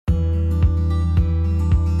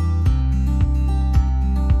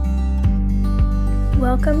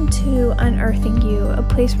Welcome to Unearthing You, a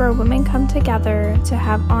place where women come together to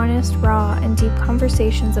have honest, raw, and deep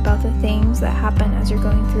conversations about the things that happen as you're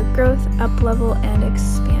going through growth, up-level, and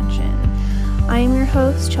expansion. I am your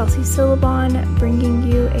host, Chelsea Syllabon, bringing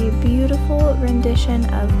you a beautiful rendition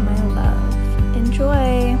of my love.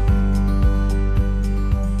 Enjoy!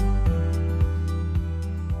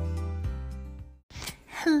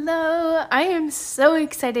 Hello, I am so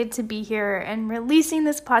excited to be here and releasing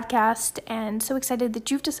this podcast, and so excited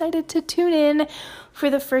that you've decided to tune in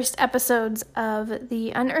for the first episodes of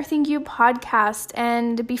the Unearthing You podcast.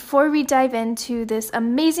 And before we dive into this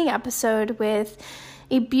amazing episode with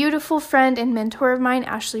a beautiful friend and mentor of mine,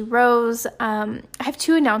 Ashley Rose, I have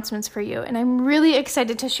two announcements for you, and I'm really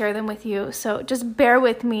excited to share them with you, so just bear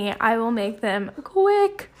with me. I will make them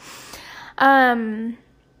quick.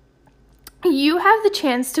 You have the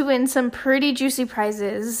chance to win some pretty juicy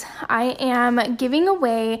prizes. I am giving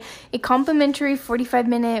away a complimentary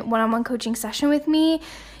 45-minute one-on-one coaching session with me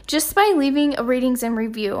just by leaving a ratings and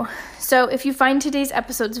review. So if you find today's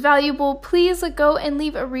episodes valuable, please go and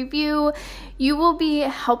leave a review. You will be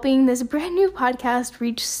helping this brand new podcast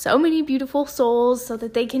reach so many beautiful souls so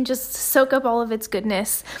that they can just soak up all of its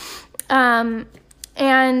goodness.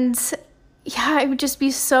 I would just be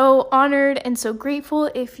so honored and so grateful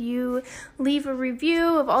if you leave a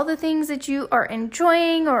review of all the things that you are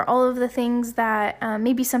enjoying or all of the things that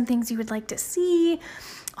maybe some things you would like to see,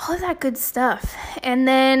 all of that good stuff. And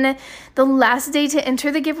then the last day to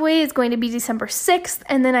enter the giveaway is going to be December 6th,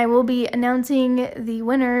 and then I will be announcing the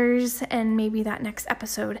winners and maybe that next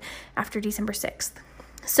episode after December 6th.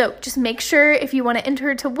 So just make sure if you want to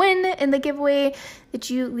enter to win in the giveaway that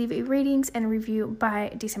you leave a ratings and review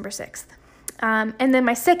by December 6th. And then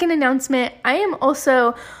my second announcement, I am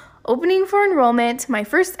also opening for enrollment my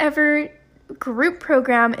first ever group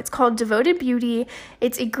program. It's called Devoted Beauty.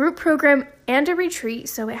 It's a group program and a retreat.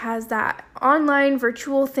 So it has that online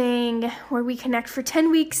virtual thing where we connect for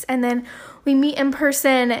 10 weeks and then we meet in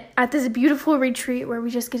person at this beautiful retreat where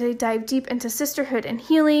we just get to dive deep into sisterhood and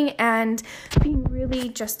healing and being really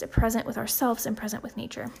just present with ourselves and present with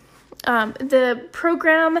nature. The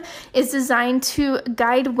program is designed to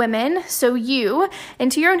guide women, so you,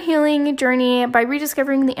 into your own healing journey by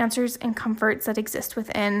rediscovering the answers and comforts that exist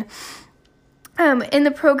within. In the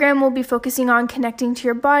program, we'll be focusing on connecting to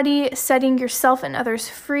your body, setting yourself and others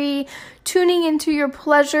free, tuning into your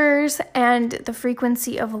pleasures, and the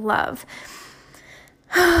frequency of love.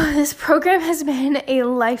 This program has been a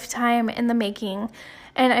lifetime in the making,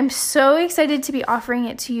 and I'm so excited to be offering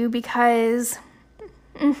it to you because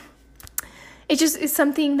it just is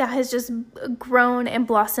something that has just grown and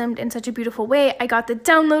blossomed in such a beautiful way. I got the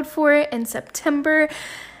download for it in September,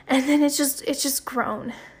 and then it's just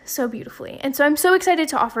grown so beautifully. And so I'm so excited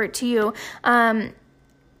to offer it to you. I'm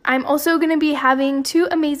also going to be having two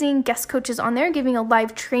amazing guest coaches on there, giving a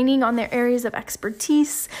live training on their areas of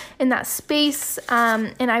expertise in that space.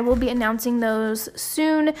 And I will be announcing those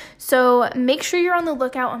soon. So make sure you're on the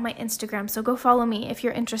lookout on my Instagram. So go follow me if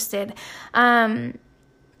you're interested.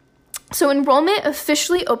 So enrollment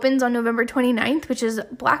officially opens on November 29th, which is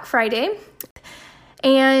Black Friday.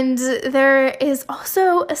 And there is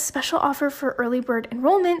also a special offer for early bird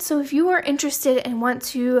enrollment. So if you are interested and want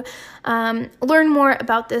to learn more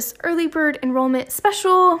about this early bird enrollment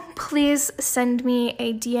special, please send me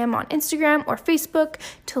a DM on Instagram or Facebook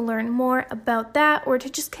to learn more about that or to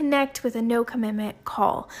just connect with a no commitment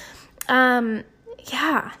call. So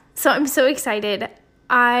I'm so excited.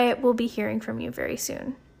 I will be hearing from you very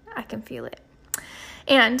soon. I can feel it.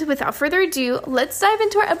 And without further ado, let's dive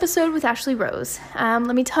into our episode with Ashley Rose.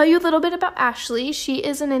 Let me tell you a little bit about Ashley. She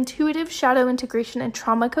is an intuitive shadow integration and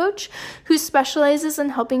trauma coach who specializes in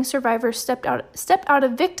helping survivors step out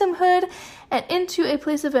of victimhood and into a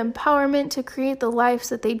place of empowerment to create the lives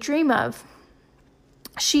that they dream of.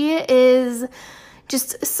 She is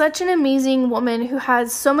just such an amazing woman who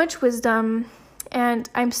has so much wisdom, and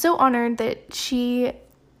I'm so honored that she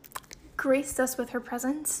graced us with her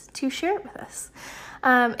presence to share it with us.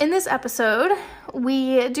 In this episode,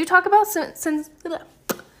 we do talk about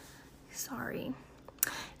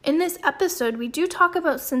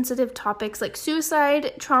sensitive topics like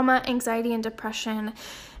suicide, trauma, anxiety, and depression.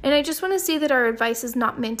 And I just want to say that our advice is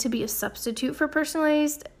not meant to be a substitute for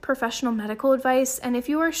personalized professional medical advice. And if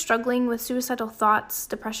you are struggling with suicidal thoughts,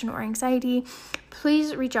 depression, or anxiety,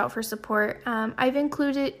 please reach out for support. I've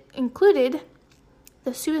included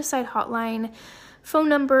the suicide hotline phone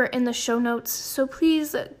number in the show notes, so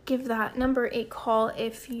please give that number a call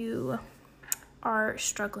if you are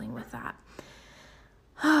struggling with that.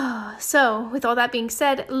 So with all that being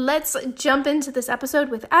said, let's jump into this episode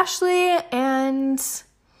with Ashley and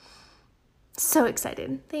So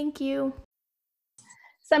excited. Thank you.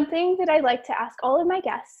 Something that I like to ask all of my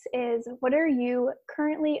guests is, what are you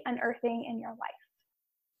currently unearthing in your life?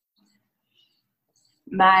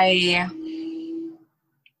 My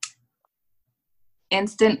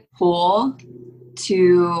instant pull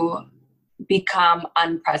to become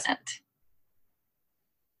unpresent.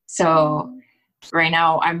 So right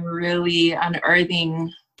now I'm really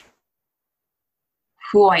unearthing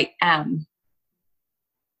who I am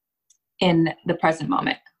in the present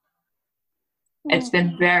moment. It's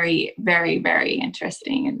been very, very, very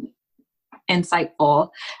interesting and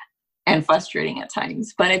insightful and frustrating at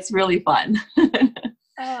times, but it's really fun. Oh,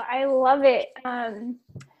 I love it.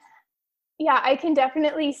 Yeah, I can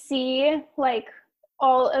definitely see like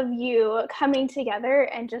all of you coming together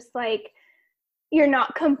and just like, you're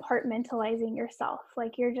not compartmentalizing yourself.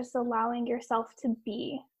 Like you're just allowing yourself to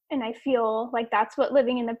be. And I feel like that's what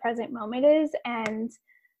living in the present moment is. And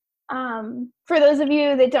for those of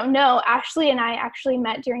you that don't know, Ashley and I actually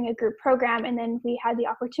met during a group program, and then we had the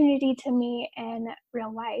opportunity to meet in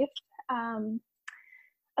real life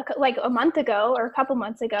like a month ago or a couple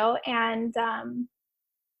months ago. And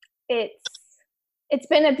it's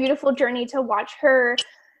been a beautiful journey to watch her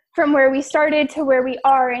from where we started to where we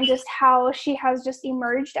are, and just how she has just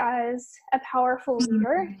emerged as a powerful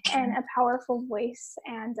leader and a powerful voice.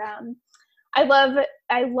 And I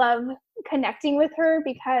love connecting with her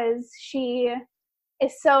because she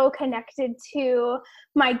is so connected to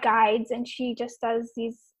my guides, and she just does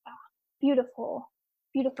these beautiful,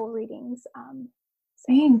 beautiful readings.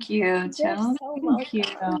 Thank you, Jill. So Thank you.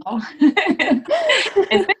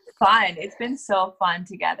 It's been fun. It's been so fun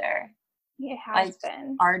together. It has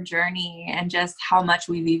been. Our journey and just how much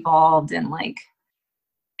we've evolved, and like,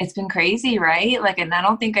 it's been crazy, right? Like, and I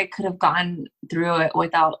don't think I could have gone through it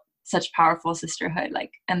without such powerful sisterhood,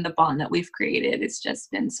 like, and the bond that we've created. It's just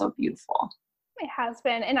been so beautiful. It has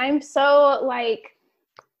been. And I'm so like,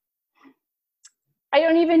 I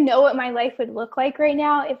don't even know what my life would look like right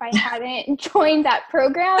now if I hadn't joined that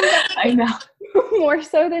program. I know. More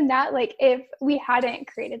so than that, like if we hadn't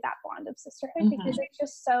created that bond of sisterhood, because it's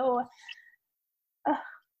just so,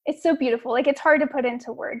 it's so beautiful. Like it's hard to put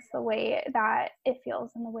into words the way that it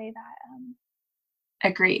feels and the way that.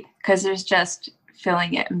 Agreed. Because there's just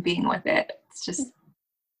feeling it and being with it. It's just,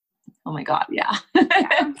 oh my God. Yeah.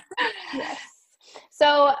 Yeah. Yes.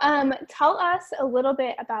 So tell us a little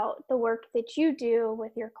bit about the work that you do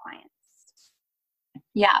with your clients.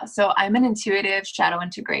 Yeah, so I'm an intuitive shadow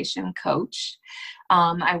integration coach.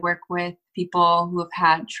 I work with people who have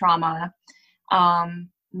had trauma.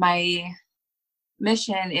 My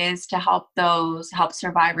mission is to help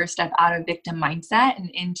survivors step out of victim mindset and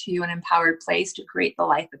into an empowered place to create the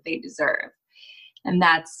life that they deserve. And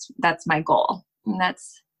that's my goal. And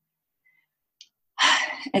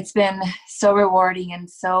it's been so rewarding and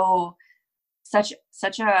such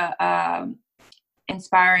a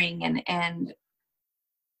inspiring and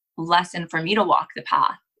lesson for me to walk the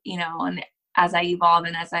path, and as I evolve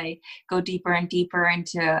and as I go deeper and deeper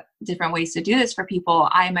into different ways to do this for people,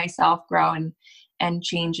 I myself grow and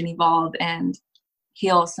change and evolve and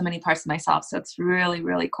heal so many parts of myself. So it's really,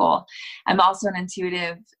 really cool. I'm also an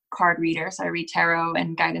intuitive card reader. So I read tarot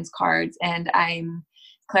and guidance cards, and I'm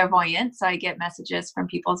clairvoyant. So I get messages from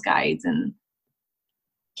people's guides, and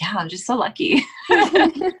yeah, I'm just so lucky.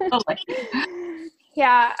 So lucky.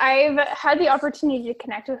 Yeah, I've had the opportunity to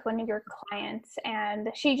connect with one of your clients, and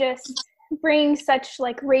she just brings such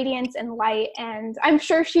like radiance and light. And I'm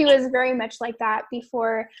sure she was very much like that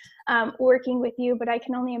before working with you, but I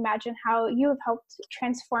can only imagine how you have helped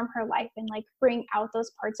transform her life and like bring out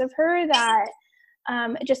those parts of her that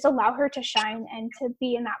just allow her to shine and to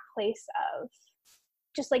be in that place of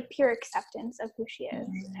just like pure acceptance of who she is.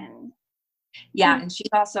 And yeah, and she's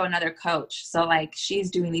also another coach. So like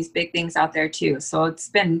she's doing these big things out there too. So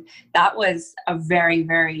that was a very,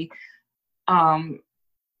 very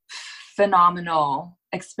phenomenal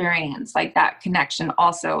experience. Like that connection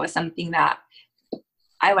also was something that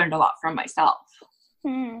I learned a lot from myself.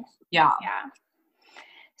 Yeah.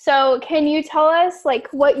 So can you tell us like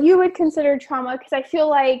what you would consider trauma? Because I feel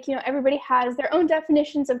like, everybody has their own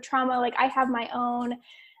definitions of trauma. Like I have my own.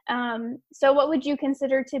 So what would you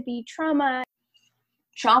consider to be trauma?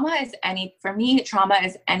 Trauma is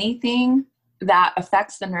anything that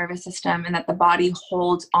affects the nervous system and that the body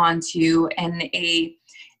holds onto in a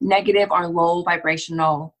negative or low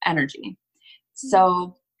vibrational energy.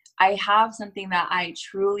 So I have something that I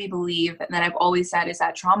truly believe and that I've always said is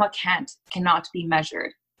that trauma cannot be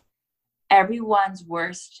measured. Everyone's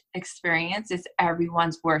worst experience is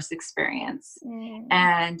everyone's worst experience.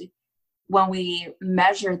 And when we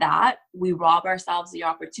measure that, we rob ourselves the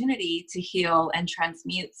opportunity to heal and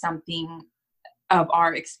transmute something of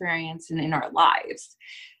our experience and in our lives.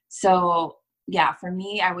 So yeah, for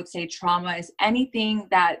me, I would say trauma is anything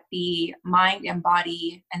that the mind and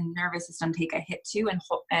body and nervous system take a hit to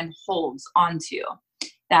and holds onto,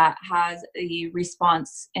 that has a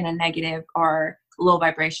response in a negative or low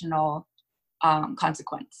vibrational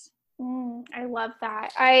consequence. I love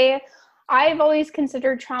that. I've always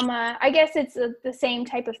considered trauma, I guess it's the same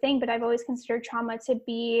type of thing, but I've always considered trauma to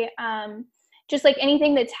be just like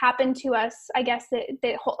anything that's happened to us, I guess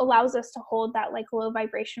that allows us to hold that like low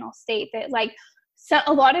vibrational state that like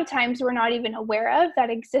a lot of times we're not even aware of that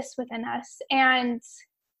exists within us. And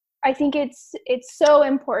I think it's so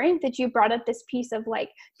important that you brought up this piece of like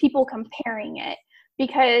people comparing it,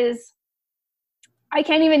 because I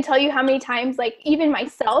can't even tell you how many times, like even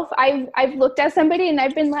myself, I've looked at somebody and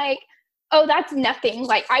I've been like, oh, that's nothing.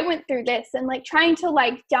 Like I went through this, and like trying to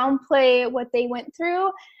like downplay what they went through.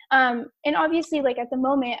 And obviously like at the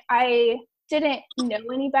moment I didn't know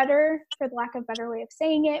any better, for the lack of a better way of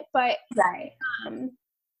saying it. But Right.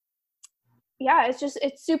 Yeah,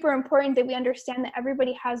 it's super important that we understand that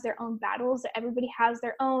everybody has their own battles, that everybody has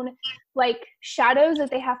their own like shadows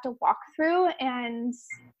that they have to walk through. And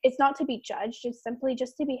it's not to be judged. It's simply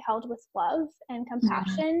just to be held with love and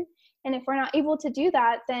compassion. And if we're not able to do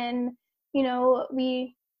that, then, you know,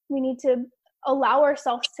 we need to allow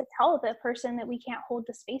ourselves to tell the person that we can't hold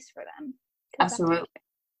the space for them. Absolutely.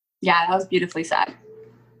 Yeah, that was beautifully said.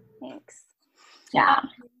 Thanks. Yeah.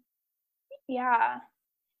 Yeah.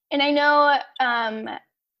 And I know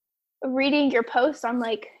reading your post on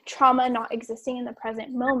like trauma not existing in the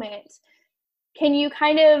present moment, can you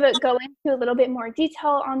kind of go into a little bit more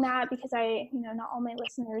detail on that? Because not all my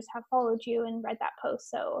listeners have followed you and read that post.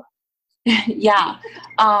 So yeah,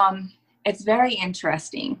 it's very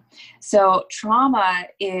interesting. So trauma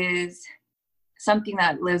is something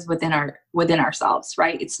that lives within ourselves,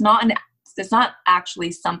 right? It's not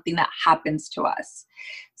actually something that happens to us.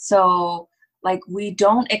 So like we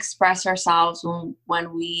don't express ourselves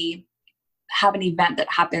when we have an event that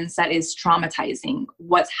happens that is traumatizing.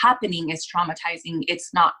 What's happening is traumatizing.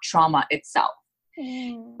 It's not trauma itself.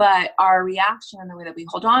 But our reaction and the way that we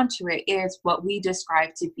hold on to it is what we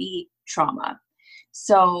describe to be trauma.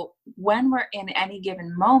 So when we're in any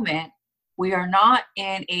given moment, we are not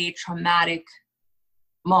in a traumatic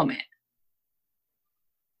moment.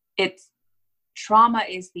 Trauma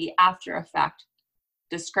is the after effect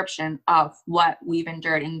description of what we've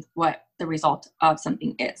endured and what the result of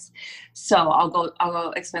something is. So I'll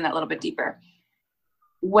go explain that a little bit deeper.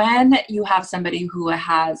 When you have somebody who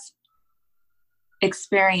has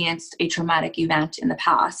experienced a traumatic event in the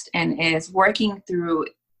past and is working through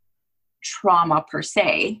trauma per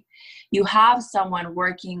se, you have someone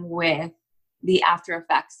working with the after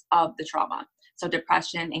effects of the trauma. So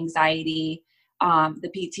depression, anxiety,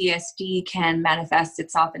 the PTSD can manifest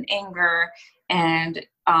itself in anger and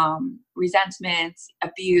resentment,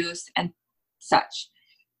 abuse, and such.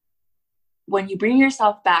 When you bring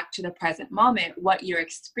yourself back to the present moment, what you're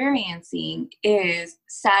experiencing is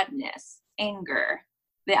sadness, anger,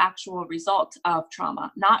 the actual result of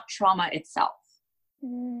trauma, not trauma itself.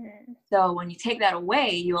 So when you take that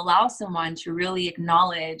away, you allow someone to really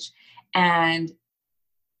acknowledge and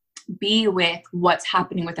be with what's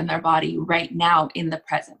happening within their body right now in the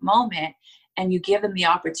present moment. And you give them the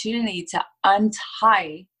opportunity to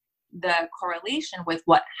untie the correlation with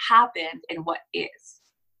what happened and what is.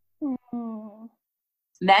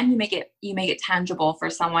 Then you make it tangible for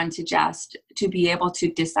someone to be able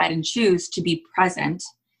to decide and choose to be present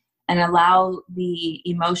and allow the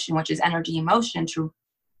emotion, which is energy emotion,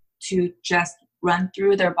 to just run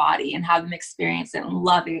through their body and have them experience it and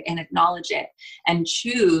love it and acknowledge it and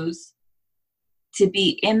choose to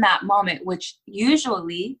be in that moment, which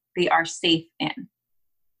usually they are safe in.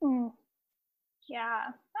 Yeah.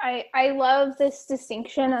 I love this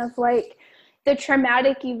distinction of like the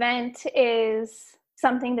traumatic event is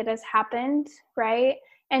something that has happened, right?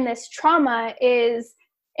 And this trauma is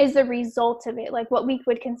the result of it, like what we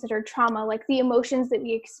would consider trauma, like the emotions that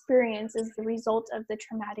we experience is the result of the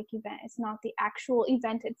traumatic event. It's not the actual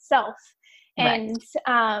event itself. Right.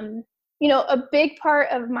 And, a big part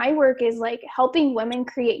of my work is like helping women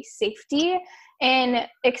create safety and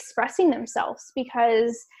expressing themselves,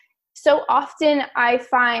 because so often I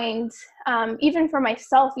find, even for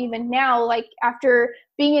myself, even now, like after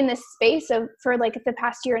being in this space for like the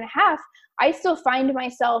past year and a half, I still find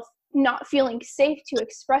myself not feeling safe to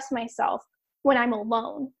express myself when I'm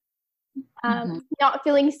alone. not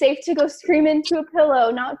feeling safe to go scream into a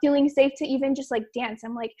pillow, not feeling safe to even just like dance.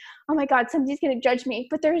 I'm like, oh my God, somebody's going to judge me,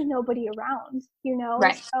 but there's nobody around, you know?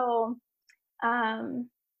 Right. So,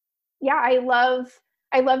 yeah, I love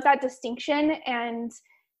that distinction and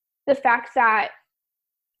the fact that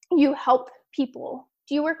you help people.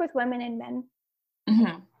 Do you work with women and men?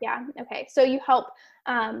 Mm-hmm. Yeah. Okay. So you help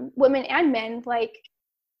women and men like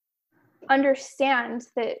understand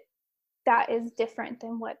that that is different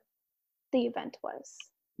than what the event was.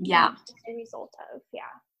 Yeah. The result of, yeah.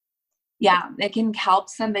 Yeah. It can help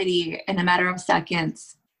somebody in a matter of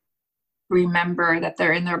seconds remember that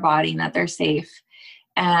they're in their body and that they're safe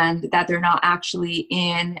and that they're not actually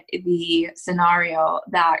in the scenario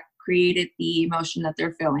that created the emotion that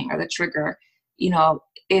they're feeling, or the trigger, you know,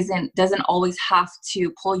 doesn't always have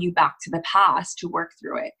to pull you back to the past to work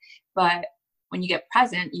through it. But when you get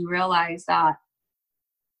present, you realize that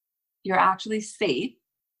you're actually safe.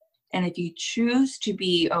 And if you choose to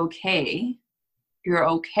be okay, you're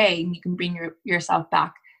okay, and you can bring yourself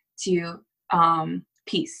back to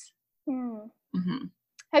peace. Mm-hmm.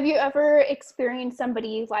 Have you ever experienced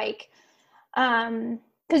somebody like,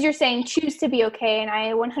 because you're saying choose to be okay, and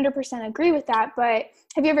I 100% agree with that, but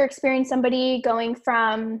have you ever experienced somebody going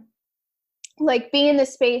from like being in the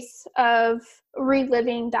space of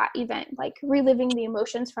reliving that event, like reliving the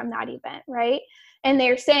emotions from that event, right? And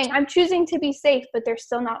they're saying, I'm choosing to be safe, but they're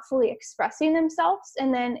still not fully expressing themselves.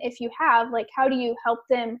 And then if you have, like, how do you help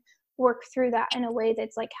them work through that in a way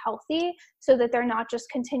that's like healthy, so that they're not just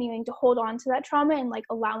continuing to hold on to that trauma and like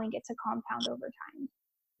allowing it to compound over time?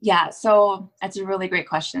 Yeah, so that's a really great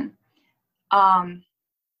question.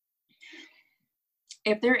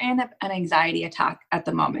 If they're in an anxiety attack at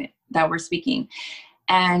the moment that we're speaking,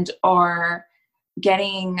 and or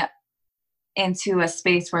getting into a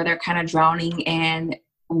space where they're kind of drowning in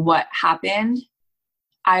what happened,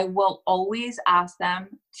 I will always ask them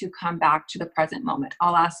to come back to the present moment.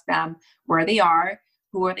 I'll ask them where they are,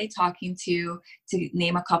 who are they talking to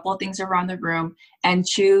name a couple of things around the room, and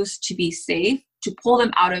choose to be safe, to pull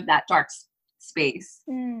them out of that dark space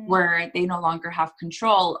where they no longer have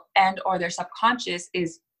control, and or their subconscious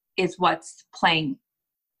is what's playing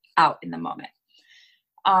out in the moment.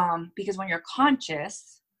 Because when you're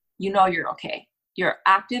conscious, you know you're okay. You're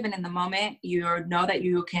active and in the moment. You know that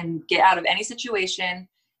you can get out of any situation,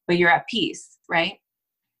 but you're at peace, right?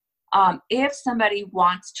 If somebody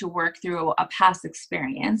wants to work through a past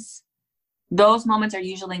experience, those moments are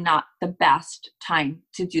usually not the best time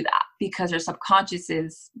to do that because their subconscious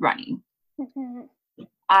is running. Mm-hmm.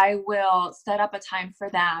 I will set up a time for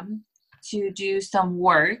them to do some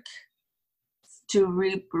work to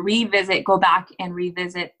revisit, go back and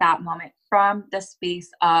revisit that moment from the space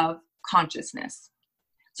of consciousness.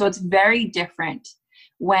 So it's very different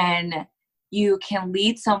when you can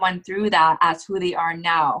lead someone through that as who they are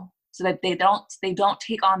now, so that they don't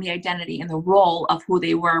take on the identity and the role of who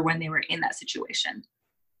they were when they were in that situation.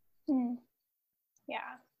 Yeah,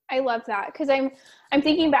 I love that, because I'm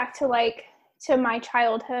thinking back to my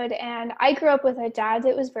childhood, and I grew up with a dad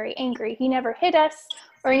that was very angry. He never hit us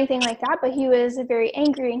or anything like that, but he was very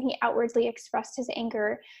angry, and he outwardly expressed his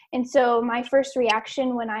anger. And so my first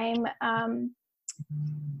reaction when I'm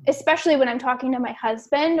especially when I'm talking to my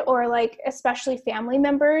husband, or like especially family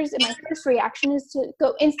members, and my first reaction is to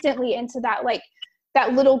go instantly into that, like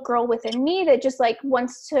that little girl within me that just like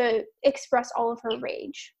wants to express all of her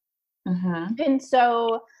rage. Mm-hmm. And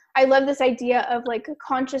so I love this idea of like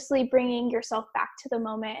consciously bringing yourself back to the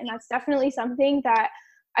moment. And that's definitely something that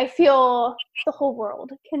I feel the whole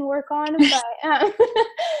world can work on, but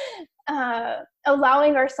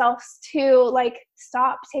allowing ourselves to like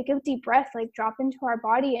stop, take a deep breath, like drop into our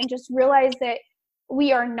body and just realize that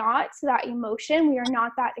we are not that emotion. We are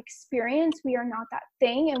not that experience. We are not that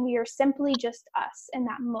thing. And we are simply just us in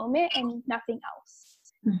that moment and nothing else.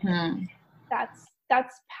 Mm-hmm.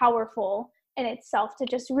 That's powerful in itself, to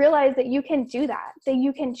just realize that you can do that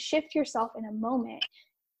you can shift yourself in a moment.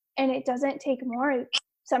 And it doesn't take more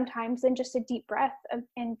sometimes than just a deep breath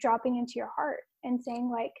and dropping into your heart and saying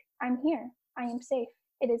like, I'm here, I am safe,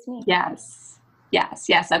 it is me. Yes.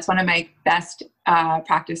 That's one of my best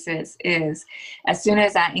practices, is as soon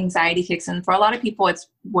as that anxiety kicks in. For a lot of people, it's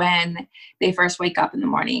when they first wake up in the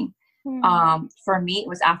morning. For me, it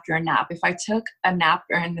was after a nap. If I took a nap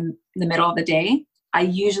during the middle of the day, I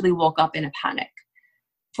usually woke up in a panic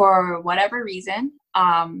for whatever reason.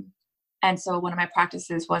 And so one of my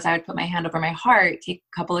practices was I would put my hand over my heart, take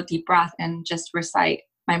a couple of deep breaths, and just recite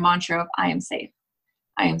my mantra of I am safe.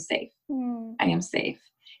 I am safe. I am safe.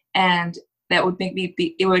 And that would make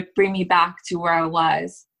it would bring me back to where I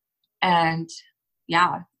was. And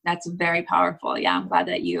yeah, That's very powerful. Yeah. I'm glad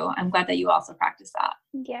that you also practice that.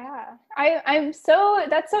 Yeah.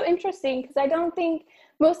 That's so interesting, because I don't think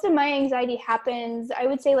most of my anxiety happens, I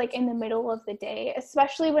would say, like in the middle of the day,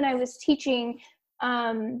 especially when I was teaching.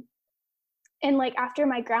 And like after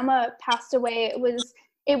my grandma passed away,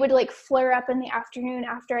 it would like flare up in the afternoon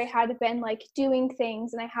after I had been like doing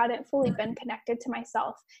things and I hadn't fully been connected to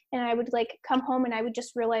myself. And I would like come home and I would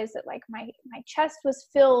just realize that like my chest was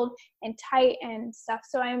filled and tight and stuff.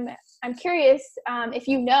 So I'm curious if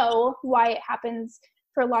you know why it happens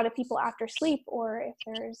for a lot of people after sleep, or if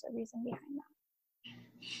there's a reason behind that.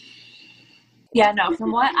 Yeah, no,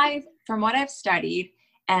 from what I've studied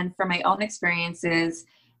and from my own experiences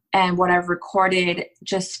and what I've recorded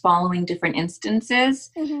just following different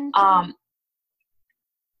instances,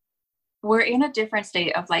 we're in a different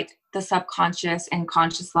state of like the subconscious and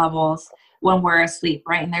conscious levels when we're asleep,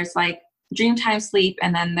 right? And there's like dreamtime sleep,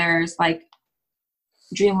 and then there's like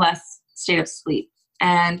dreamless state of sleep.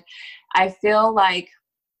 And I feel like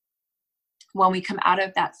when we come out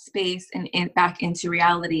of that space and back into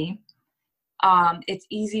reality, it's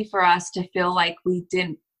easy for us to feel like we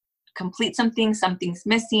didn't complete something's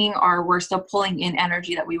missing, or we're still pulling in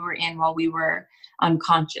energy that we were in while we were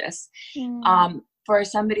unconscious. For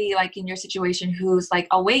somebody like in your situation who's like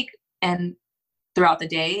awake and throughout the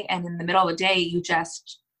day, and in the middle of the day you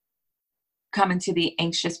just come into the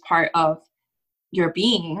anxious part of your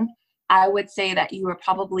being, I would say that you were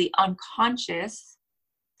probably unconscious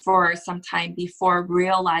for some time before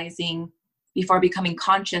becoming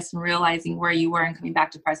conscious and realizing where you were and coming back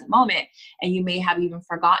to present moment. And you may have even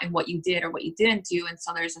forgotten what you did or what you didn't do. And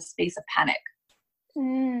so there's a space of panic.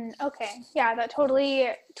 Okay. Yeah, that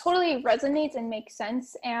totally resonates and makes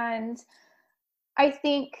sense. And I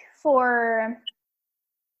think for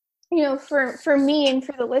me and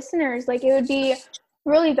for the listeners, like it would be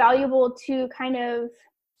really valuable to kind of,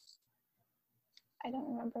 I don't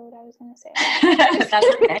remember what I was going to say.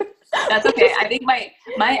 That's okay. I think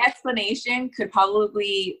my explanation could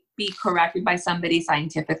probably be corrected by somebody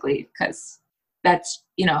scientifically, because that's,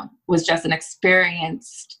 was just an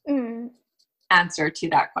experienced answer to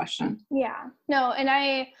that question. Yeah. No, and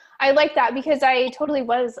I like that, because I totally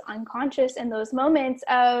was unconscious in those moments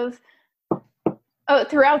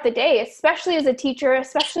throughout the day, especially as a teacher,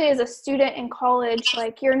 especially as a student in college.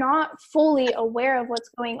 Like you're not fully aware of what's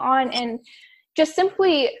going on, and just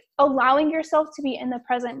simply allowing yourself to be in the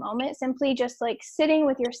present moment, simply just like sitting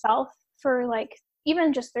with yourself for like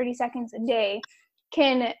even just 30 seconds a day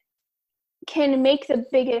can make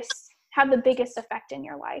have the biggest effect in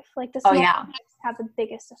your life. Like the small things have the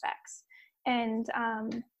biggest effects. And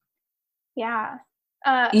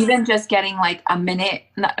even just getting like a minute,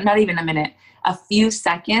 not even a minute, a few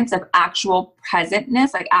seconds of actual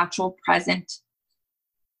presentness, like actual present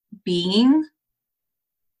being,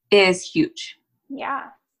 is huge. Yeah.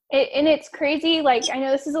 And it's crazy. Like, I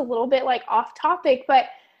know this is a little bit like off topic, but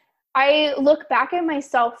I look back at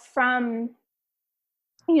myself from,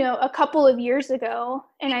 a couple of years ago,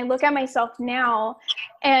 and I look at myself now,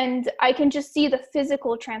 and I can just see the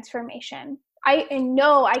physical transformation. I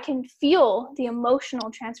know I can feel the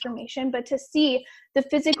emotional transformation, but to see the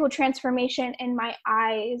physical transformation in my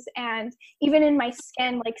eyes and even in my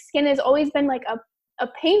skin, like skin has always been like a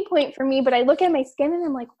pain point for me, but I look at my skin and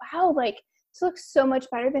I'm like, wow, like this looks so much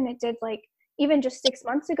better than it did like even just 6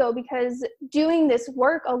 months ago, because doing this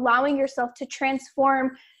work, allowing yourself to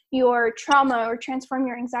transform your trauma or transform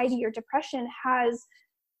your anxiety or depression has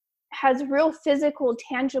real physical,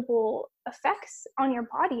 tangible effects on your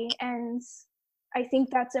body. And I think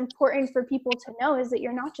that's important for people to know, is that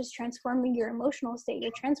you're not just transforming your emotional state,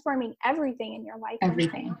 you're transforming everything in your life.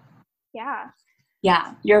 Everything. Yeah.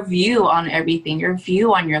 Your view on everything, your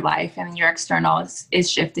view on your life and your external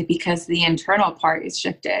is shifted, because the internal part is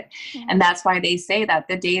shifted. Mm-hmm. And that's why they say that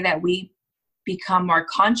the day that we become more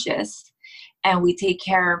conscious and we take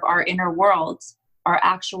care of our inner world, our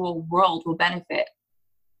actual world will benefit.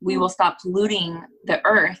 We will stop polluting the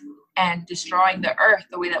earth and destroying the earth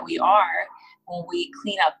the way that we are when we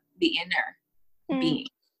clean up the inner being.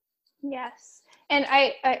 Yes. And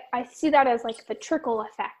I see that as like the trickle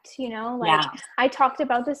effect, I talked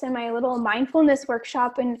about this in my little mindfulness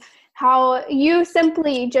workshop, and how you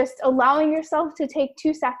simply just allowing yourself to take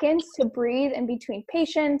 2 seconds to breathe in between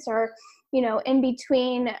patients, or, in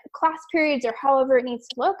between class periods, or however it needs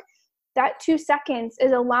to look. That 2 seconds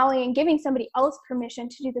is allowing and giving somebody else permission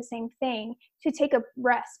to do the same thing, to take a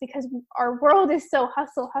rest, because our world is so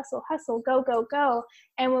hustle, hustle, hustle, go, go, go.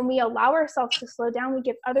 And when we allow ourselves to slow down, we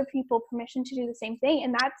give other people permission to do the same thing.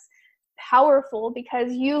 And that's powerful,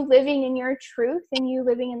 because you living in your truth and you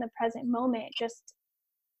living in the present moment just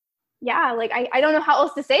yeah, like I don't know how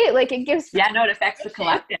else to say it. Like it gives. Yeah, no, it affects the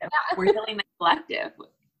collective. We're healing the collective,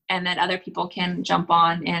 and then other people can jump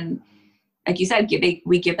on and, like you said,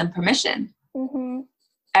 we give them permission. Mm-hmm.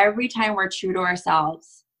 Every time we're true to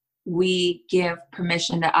ourselves, we give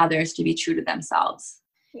permission to others to be true to themselves.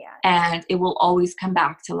 Yeah. And it will always come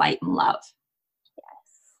back to light and love.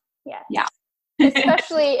 Yes. Yeah.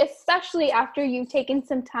 especially after you've taken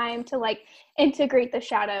some time to like integrate the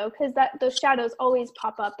shadow, because those shadows always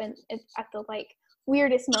pop up and at the like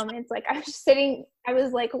weirdest moments. Like I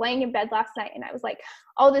was like laying in bed last night and I was like,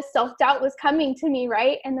 all this self-doubt was coming to me,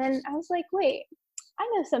 right? And then I was like, wait, I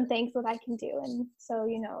know some things that I can do. And so,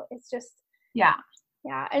 it's just yeah.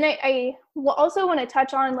 And I also want to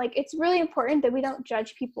touch on, like, it's really important that we don't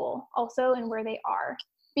judge people also and where they are,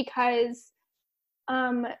 because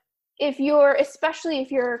especially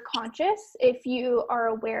if you're conscious, if you are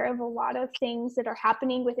aware of a lot of things that are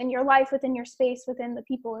happening within your life, within your space, within the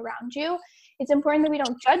people around you, it's important that we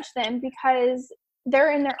don't judge them, because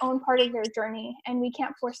they're in their own part of their journey and we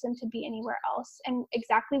can't force them to be anywhere else. And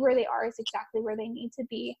exactly where they are is exactly where they need to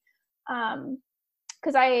be.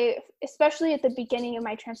 Because especially at the beginning of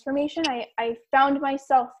my transformation, I found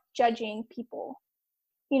myself judging people,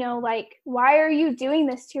 like, why are you doing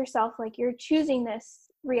this to yourself? Like, you're choosing this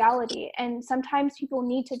reality. And sometimes people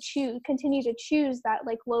need to continue to choose that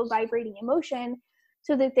like low vibrating emotion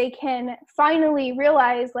so that they can finally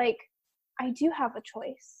realize, like, I do have a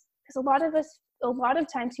choice. Because a lot of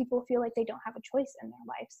times people feel like they don't have a choice in their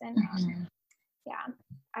lives. And yeah,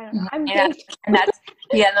 I don't know. And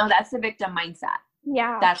that's the victim mindset.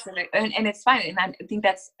 Yeah. And it's fine. And I think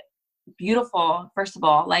that's beautiful. First of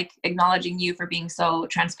all, like, acknowledging you for being so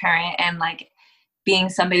transparent and like being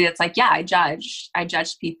somebody that's like, yeah, I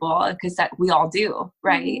judge people, because that we all do.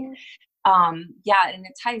 Right. Mm-hmm. And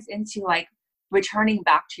it ties into like returning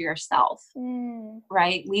back to yourself,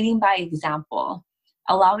 right? Leading by example,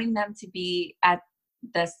 allowing them to be at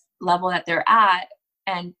this level that they're at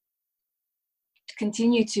and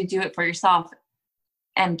continue to do it for yourself,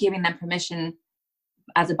 and giving them permission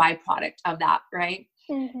as a byproduct of that. Right.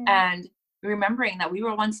 Mm-hmm. And remembering that we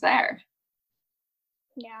were once there.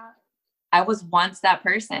 Yeah. I was once that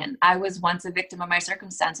person. I was once a victim of my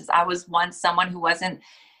circumstances. I was once someone who wasn't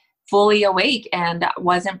fully awake and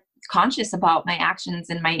wasn't conscious about my actions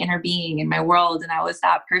and my inner being and my world. And I was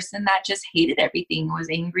that person that just hated everything, was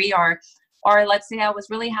angry, or let's say I was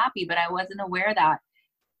really happy, but I wasn't aware that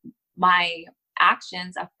my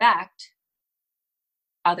actions affect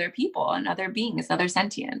other people and other beings, other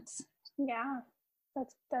sentients. Yeah,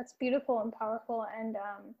 that's beautiful and powerful. And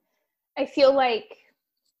I feel like,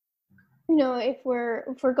 if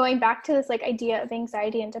we're going back to this like idea of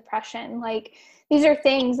anxiety and depression, like, these are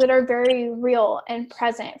things that are very real and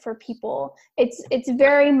present for people. It's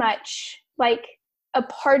very much like a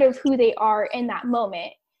part of who they are in that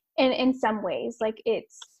moment. And in some ways, like,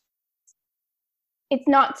 it's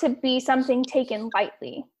not to be something taken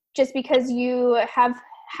lightly just because you have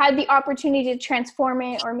had the opportunity to transform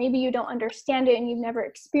it, or maybe you don't understand it and you've never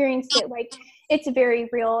experienced it. Like, it's very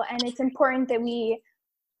real, and it's important that we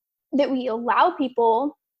allow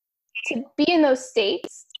people to be in those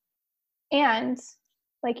states, and,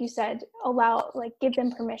 like you said, give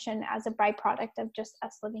them permission as a byproduct of just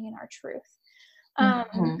us living in our truth.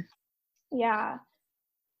 Mm-hmm. Yeah.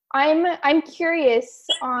 I'm curious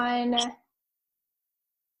on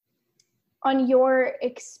your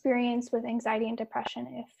experience with anxiety and depression,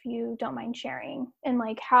 if you don't mind sharing, and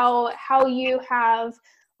like how you have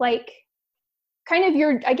like kind of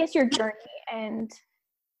your journey and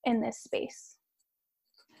in this space.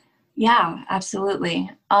 Yeah, absolutely.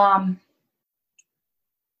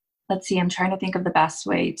 Let's see, I'm trying to think of the best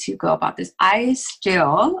way to go about this. I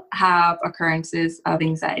still have occurrences of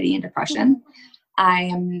anxiety and depression.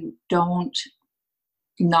 I don't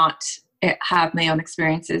not have my own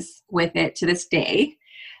experiences with it to this day.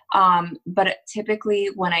 But typically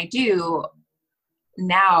when I do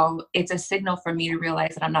now, it's a signal for me to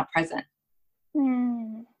realize that I'm not present.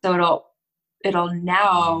 So it'll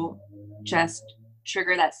now just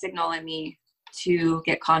trigger that signal in me to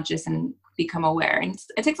get conscious and become aware. And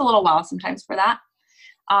it takes a little while sometimes for that.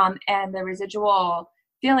 And the residual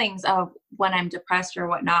feelings of when I'm depressed or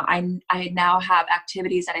whatnot, I now have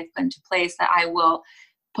activities that I've put into place that I will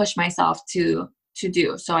push myself to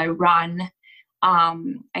do. So I run,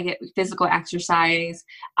 I get physical exercise,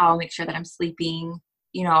 I'll make sure that I'm sleeping,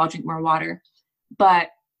 I'll drink more water. But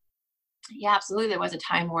yeah, absolutely. There was a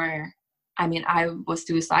time where, I was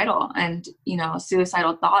suicidal, and,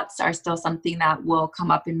 suicidal thoughts are still something that will come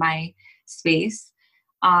up in my space.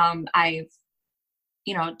 I've,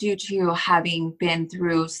 due to having been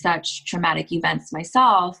through such traumatic events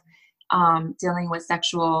myself, dealing with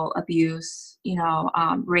sexual abuse,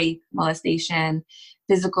 rape, molestation,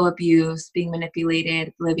 physical abuse, being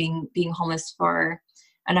manipulated, being homeless for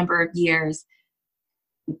a number of years.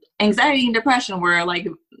 Anxiety and depression were like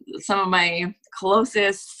some of my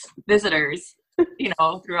closest visitors,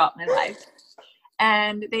 throughout my life.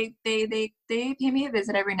 And they pay me a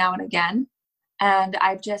visit every now and again. And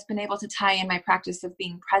I've just been able to tie in my practice of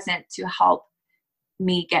being present to help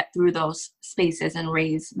me get through those spaces and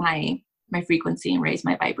raise my frequency and raise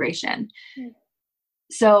my vibration. Mm.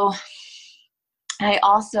 So I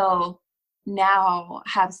also now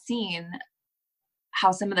have seen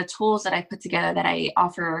how some of the tools that I put together that I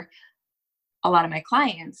offer a lot of my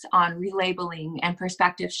clients on relabeling and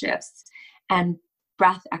perspective shifts and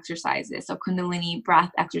breath exercises. So Kundalini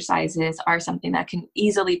breath exercises are something that can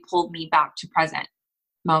easily pull me back to present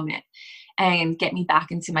moment and get me back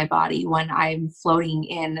into my body when I'm floating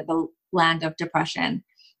in the land of depression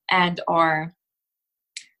and or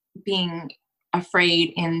being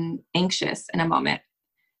afraid and anxious in a moment.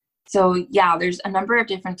 So yeah, there's a number of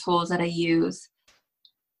different tools that I use.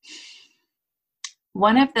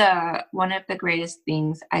 One of the greatest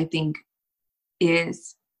things I think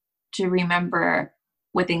is to remember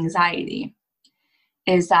with anxiety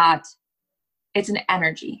is that it's an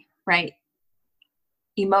energy, right?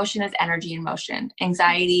 Emotion is energy in motion.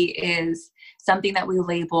 Anxiety is something that we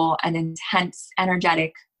label an intense,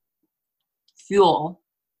 energetic fuel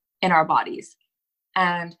in our bodies.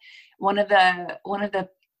 And one of the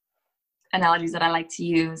analogies that I like to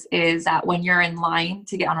use is that when you're in line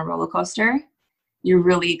to get on a roller coaster, you're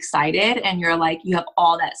really excited and you're like, you have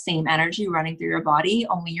all that same energy running through your body,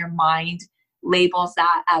 only your mind labels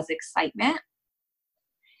that as excitement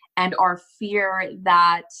and our fear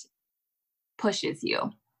that pushes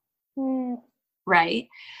you. Right?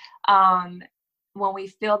 When we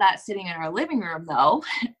feel that sitting in our living room though,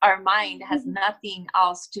 our mind has nothing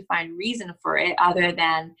else to find reason for it other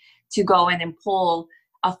than to go in and pull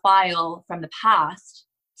a file from the past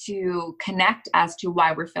to connect as to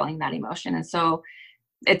why we're feeling that emotion. And so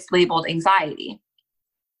it's labeled anxiety.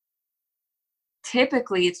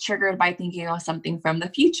 Typically it's triggered by thinking of something from the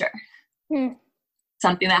future,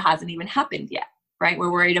 something that hasn't even happened yet, right?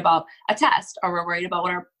 We're worried about a test, or we're worried about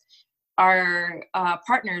what our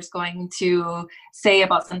partner's going to say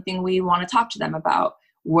about something we want to talk to them about,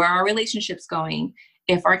 where our relationship's going,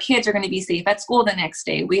 if our kids are going to be safe at school the next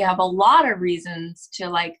day. We have a lot of reasons to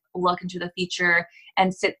look into the future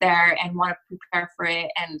and sit there and want to prepare for it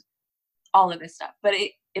and all of this stuff. But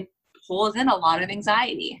it pulls in a lot of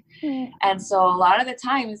anxiety. And so a lot of the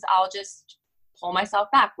times I'll just pull myself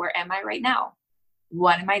back. Where am I right now?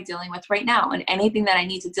 What am I dealing with right now? And anything that I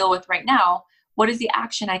need to deal with right now, what is the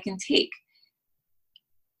action I can take?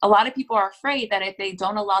 A lot of people are afraid that if they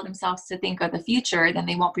don't allow themselves to think of the future, then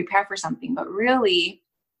they won't prepare for something. But really,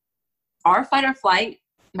 our fight or flight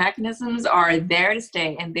mechanisms are there to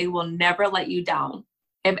stay, and they will never let you down.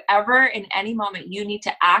 If ever in any moment you need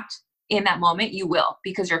to act in that moment, you will,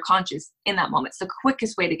 because you're conscious in that moment. It's the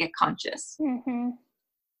quickest way to get conscious.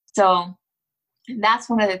 So that's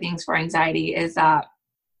one of the things for anxiety is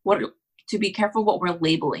to be careful what we're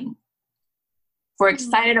labeling. If we're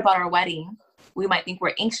excited about our wedding, we might think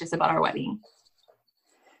we're anxious about our wedding.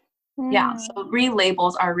 Yeah, so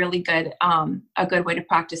relabels are really good, a good way to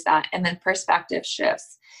practice that. And then perspective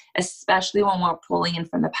shifts, especially when we're pulling in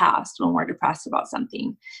from the past, when we're depressed about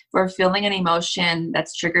something. We're feeling an emotion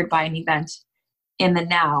that's triggered by an event in the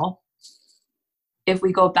now. If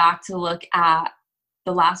we go back to look at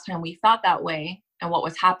the last time we felt that way and what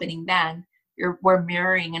was happening then, we're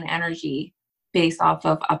mirroring an energy based off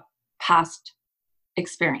of a past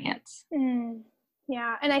experience.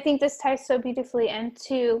 Yeah. And I think this ties so beautifully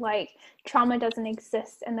into trauma doesn't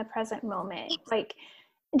exist in the present moment.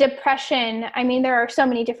 Depression, I mean, there are so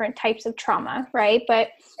many different types of trauma, right? But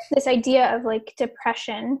this idea of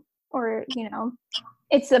depression or,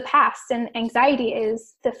 it's the past, and anxiety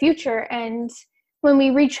is the future. And when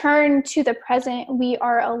we return to the present, we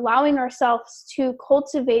are allowing ourselves to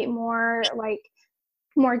cultivate more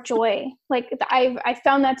joy. I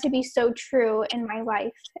found that to be so true in my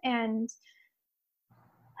life. And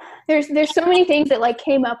there's so many things that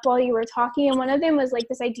came up while you were talking, and one of them was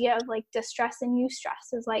this idea of distress and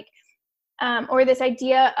eustress is or this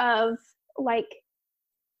idea of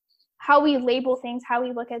how we label things, how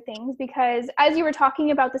we look at things. Because as you were talking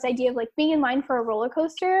about this idea of being in line for a roller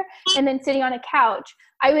coaster and then sitting on a couch,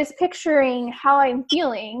 I was picturing how I'm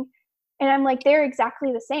feeling, and I'm they're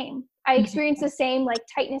exactly the same. I experience the same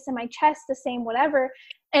tightness in my chest, the same whatever.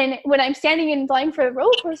 And when I'm standing in line for the roller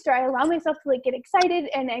coaster, I allow myself to get excited,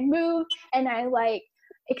 and I move, and I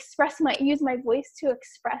use my voice to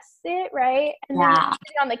express it, right? And then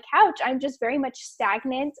sitting on the couch, I'm just very much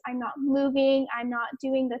stagnant. I'm not moving. I'm not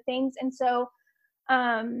doing the things. And so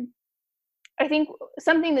I think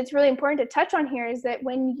something that's really important to touch on here is that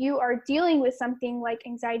when you are dealing with something like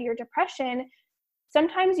anxiety or depression,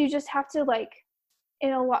 sometimes you just have to, like,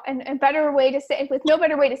 in a better way to say, with no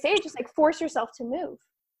better way to say it, just like force yourself to move,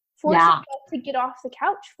 force yourself to get off the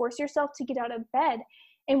couch, force yourself to get out of bed.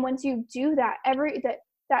 And once you do that,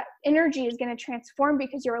 that energy is going to transform,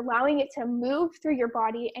 because you're allowing it to move through your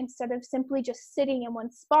body instead of simply just sitting in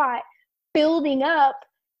one spot, building up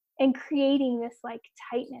and creating this like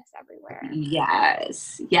tightness everywhere.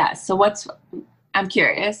 Yes. So I'm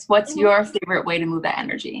curious, what's your favorite way to move that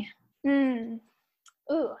energy? Ooh,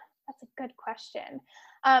 that's a good question.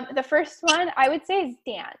 The first one I would say is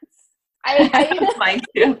dance. Mine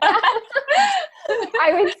too.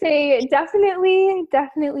 I would say definitely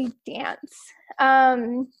dance.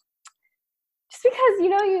 Just because,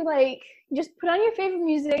 you just put on your favorite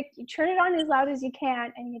music, you turn it on as loud as you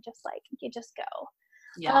can, and you just go.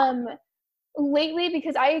 Yeah. Lately,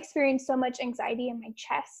 because I experienced so much anxiety in my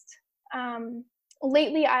chest,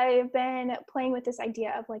 lately I've been playing with this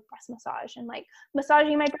idea of like breast massage and like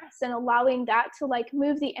massaging my breasts and allowing that to like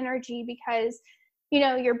move the energy, because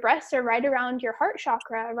your breasts are right around your heart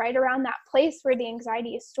chakra, right around that place where the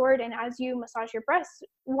anxiety is stored. And as you massage your breasts,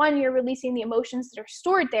 one, you're releasing the emotions that are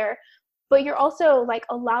stored there, but you're also like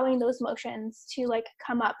allowing those emotions to like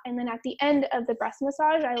come up. And then at the end of the breast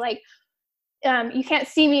massage, I like, you can't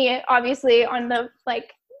see me obviously on the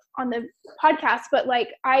podcast, but like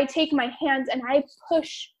I take my hands and I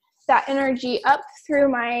push that energy up through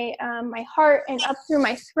my my heart and up through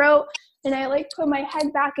my throat, and I like put my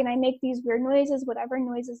head back and I make these weird noises, whatever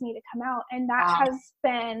noises need to come out. And that has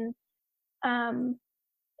been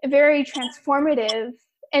very transformative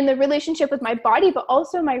in the relationship with my body, but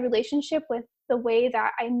also my relationship with the way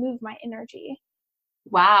that I move my energy.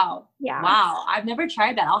 Wow. Yeah. Wow. I've never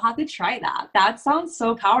tried that. I'll have to try that. That sounds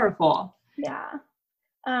so powerful. Yeah.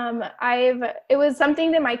 It was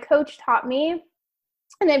something that my coach taught me,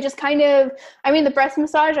 and I've just the breast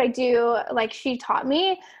massage I do, like she taught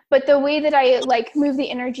me, but the way that I like move the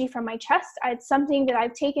energy from my chest, it's something that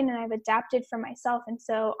I've taken and I've adapted for myself. And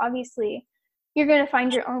so obviously you're going to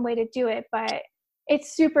find your own way to do it, but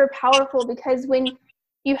it's super powerful, because when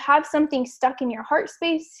you have something stuck in your heart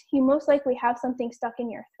space, you most likely have something stuck in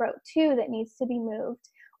your throat too that needs to be moved.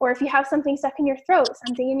 Or if you have something stuck in your throat,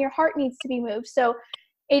 something in your heart needs to be moved. So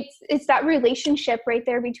it's that relationship right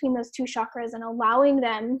there between those two chakras, and allowing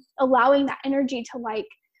that energy to, like,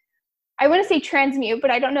 I want to say transmute,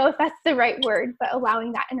 but I don't know if that's the right word, but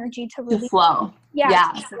allowing that energy to really flow.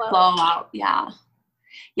 To flow out. Yeah.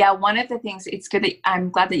 One of the things, it's good that I'm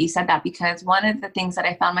glad that you said that, because one of the things that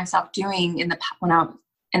I found myself doing when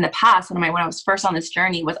I was first on this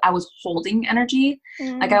journey was I was holding energy.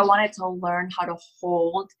 Like I wanted to learn how to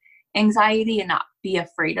hold anxiety and not be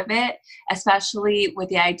afraid of it, especially with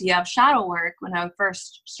the idea of shadow work. When I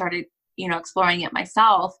first started, exploring it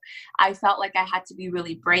myself, I felt like I had to be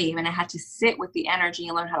really brave and I had to sit with the energy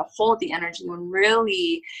and learn how to hold the energy. When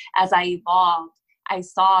really, as I evolved, I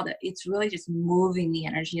saw that it's really just moving the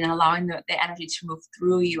energy and allowing the energy to move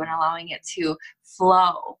through you and allowing it to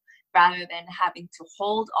flow, rather than having to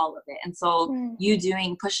hold all of it. And so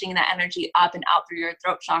pushing that energy up and out through your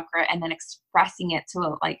throat chakra and then expressing it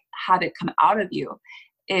to like have it come out of you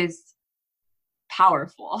is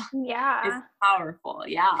powerful. Yeah. It's powerful.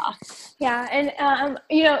 Yeah. Yeah. And,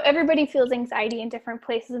 everybody feels anxiety in different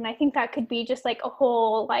places. And I think that could be just like a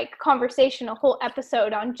whole like conversation, a whole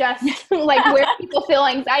episode on just like where people feel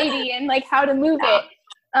anxiety and like how to move it.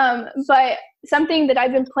 But something that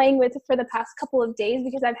I've been playing with for the past couple of days,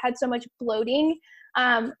 because I've had so much bloating,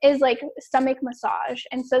 is like stomach massage.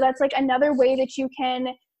 And so that's like another way that you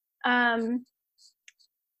can,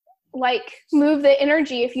 like move the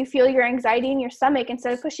energy. If you feel your anxiety in your stomach,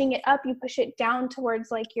 instead of pushing it up, you push it down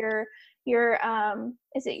towards like your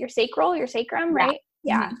is it your sacrum, right?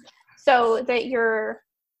 Yeah. Mm-hmm. So that you're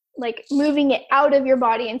like moving it out of your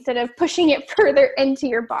body instead of pushing it further into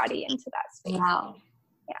your body, into that space. Wow.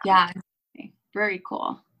 Yeah. Very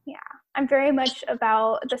cool. Yeah. I'm very much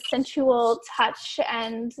about the sensual touch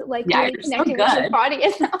and like really connecting with your body.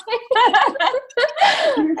 You're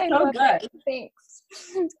so good. Thanks.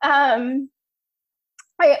 I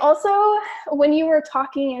also, when you were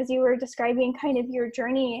talking, as you were describing kind of your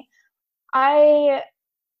journey, I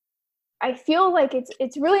feel like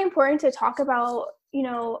it's really important to talk about,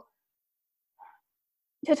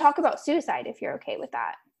 suicide, if you're okay with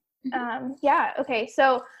that. Mm-hmm. Yeah. Okay.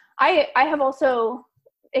 So I have also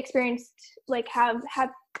experienced, like have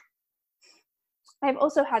I've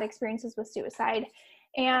also had experiences with suicide,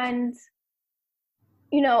 and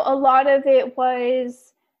you know, a lot of it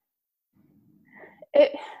was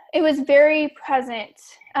it was very present.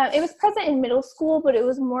 It was present in middle school, but it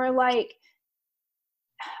was more like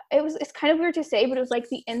it's kind of weird to say, but it was like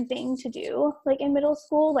the end thing to do, like in middle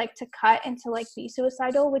school, like to cut and to like be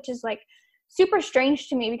suicidal, which is like super strange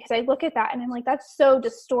to me because I look at that and I'm like, that's so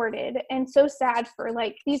distorted and so sad for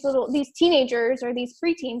like these teenagers or these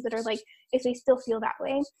preteens that are like, if they still feel that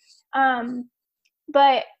way.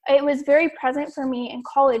 But it was very present for me in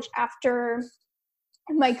college after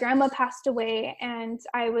my grandma passed away and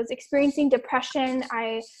I was experiencing depression.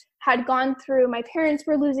 I had gone through, my parents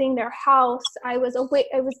were losing their house. I was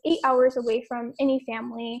 8 hours away from any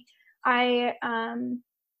family. I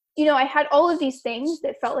had all of these things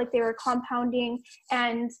that felt like they were compounding,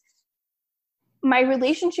 and my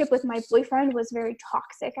relationship with my boyfriend was very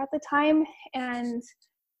toxic at the time. And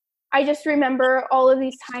I just remember all of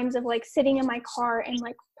these times of like sitting in my car and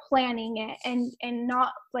like planning it and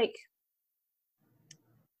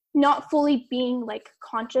not fully being like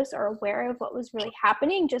conscious or aware of what was really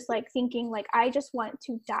happening, just like thinking like, I just want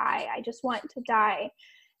to die. I just want to die.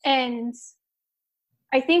 And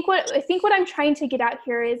I think what I'm trying to get at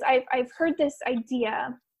here is I've heard this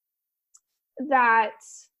idea that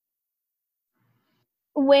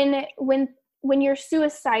when you're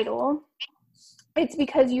suicidal, it's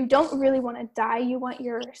because you don't really want to die. You want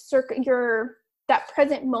your that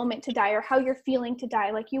present moment to die, or how you're feeling to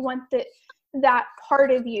die. Like you want that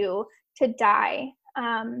part of you to die.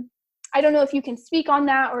 I don't know if you can speak on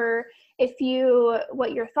that, or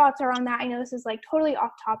what your thoughts are on that. I know this is like totally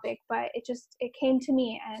off topic, but it came to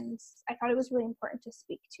me and I thought it was really important to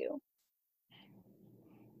speak to.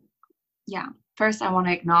 Yeah. First, I want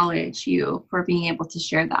to acknowledge you for being able to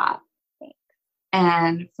share that. Thanks.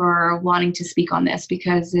 And for wanting to speak on this,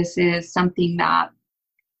 because this is something that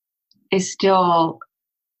is still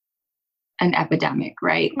an epidemic,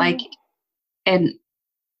 right? Mm-hmm. Like, and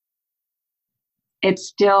it's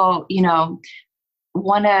still,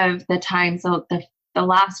 one of the times, the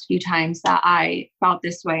last few times that I felt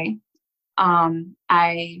this way,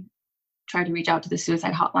 I tried to reach out to the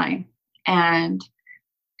suicide hotline, and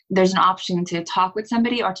there's an option to talk with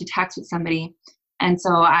somebody or to text with somebody. And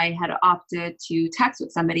so I had opted to text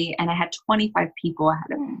with somebody, and I had 25 people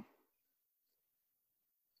ahead of me.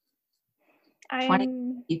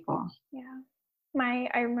 20 people. Yeah.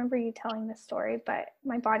 I remember you telling this story, but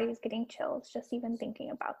my body is getting chills just even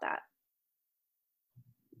thinking about that.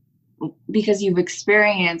 Because you've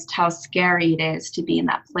experienced how scary it is to be in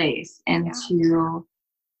that place, and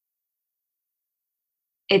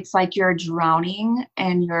it's like you're drowning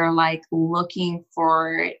and you're like looking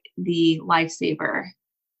for the lifesaver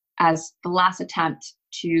as the last attempt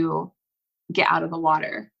to get out of the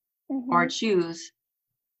water, mm-hmm. or choose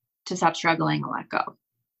to stop struggling and let go.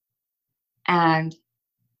 And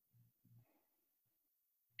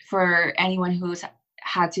for anyone who's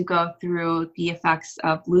had to go through the effects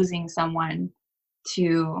of losing someone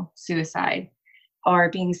to suicide, or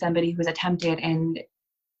being somebody who's attempted and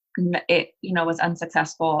it, was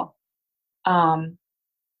unsuccessful.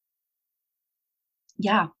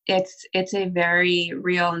 It's a very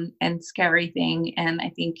real and scary thing. And I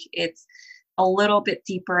think it's a little bit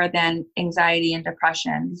deeper than anxiety and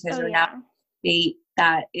depression, because you're now in a state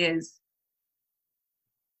that is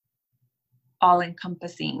all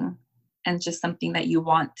encompassing and just something that you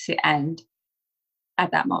want to end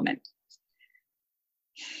at that moment.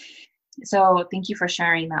 So thank you for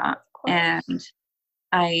sharing that. And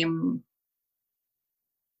I'm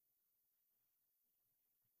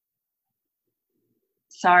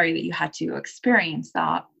sorry that you had to experience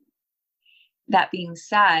that. That being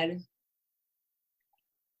said,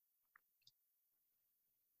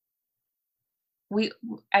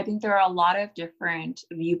 I think there are a lot of different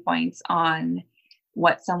viewpoints on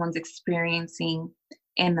what someone's experiencing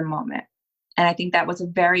in the moment. And I think that was a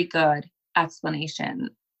very good explanation.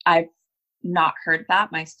 I've not heard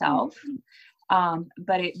that myself,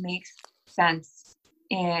 but it makes sense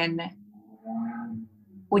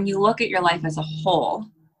when you look at your life as a whole.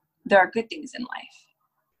 There are good things in life,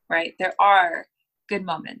 right? There are good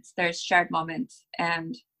moments, there's shared moments,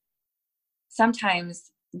 and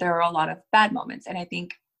sometimes there are a lot of bad moments. And I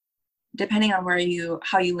think depending on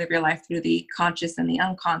how you live your life through the conscious and the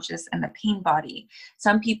unconscious and the pain body,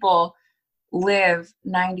 some people live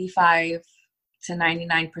 95 to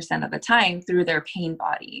 99% of the time through their pain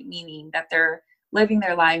body, meaning that they're living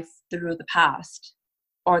their life through the past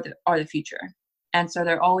or the future. And so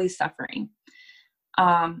they're always suffering.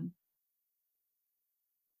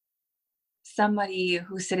 Somebody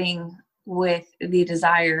who's sitting with the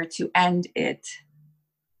desire to end it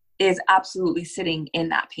is absolutely sitting in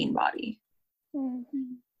that pain body.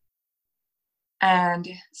 Mm-hmm. And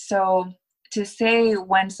so to say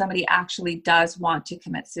when somebody actually does want to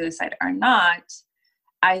commit suicide or not,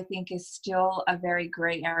 I think is still a very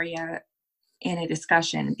gray area in a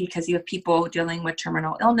discussion, because you have people dealing with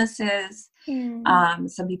terminal illnesses,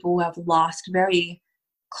 some people who have lost very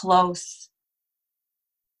close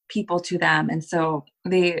people to them. And so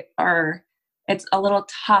it's a little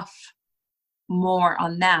tough more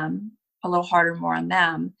on them, a little harder more on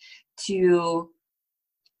them to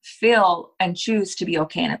feel and choose to be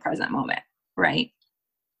okay in a present moment, right?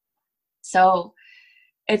 So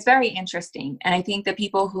it's very interesting. And I think the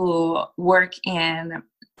people who work in,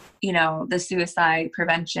 the suicide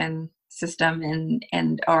prevention system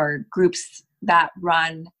and or groups that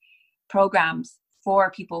run programs for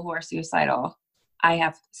people who are suicidal, I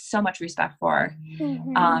have so much respect for,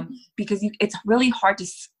 because it's really hard to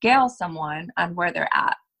scale someone on where they're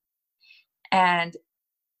at. And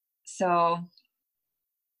so,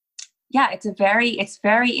 yeah, it's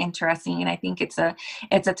very interesting. And I think it's a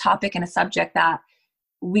topic and a subject that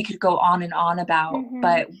we could go on and on about,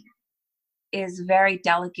 but is very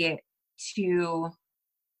delicate to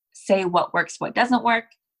say what works, what doesn't work,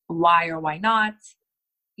 why or why not,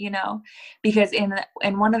 because in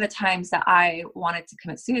one of the times that I wanted to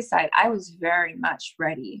commit suicide, I was very much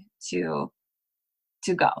ready to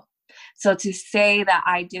go. So to say that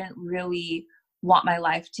I didn't really want my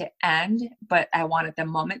life to end, but I wanted the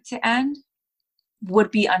moment to end,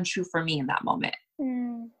 would be untrue for me in that moment,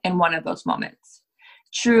 in one of those moments.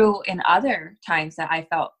 True in other times that I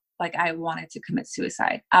felt like I wanted to commit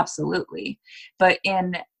suicide, absolutely. But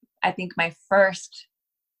I think my first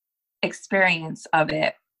experience of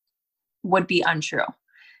it would be untrue.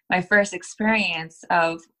 My first experience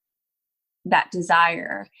of that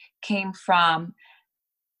desire came from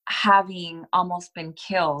having almost been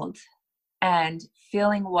killed and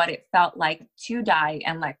feeling what it felt like to die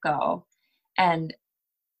and let go. And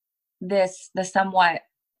the somewhat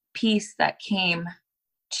peace that came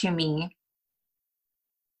to me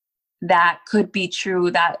that could be true,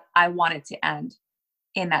 that I wanted to end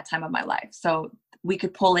in that time of my life. So we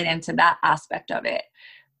could pull it into that aspect of it,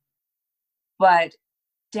 but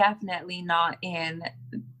definitely not in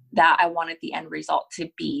that I wanted the end result to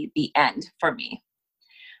be the end for me.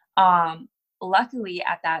 Luckily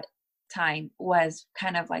at that time was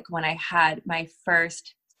kind of like when I had my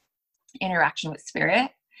first interaction with spirit,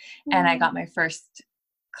 and I got my first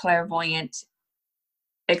clairvoyant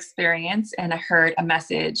experience, and I heard a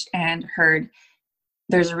message and heard,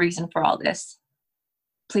 there's a reason for all this.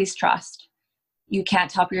 Please trust. You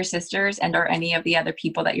can't help your sisters and or any of the other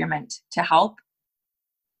people that you're meant to help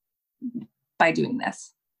by doing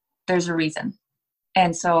this. There's a reason.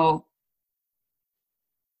 And so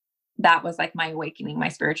that was like my awakening, my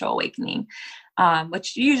spiritual awakening,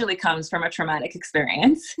 which usually comes from a traumatic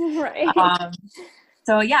experience. Right.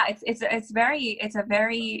 So yeah, it's a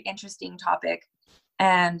very interesting topic.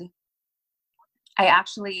 And I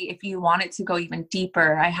actually, if you wanted to go even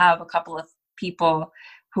deeper, I have a couple of people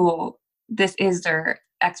who this is their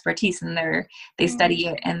expertise, and they study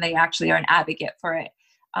it, and they actually are an advocate for it.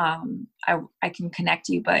 I can connect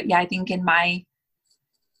you, but yeah, I think I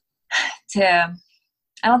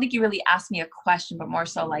don't think you really asked me a question, but more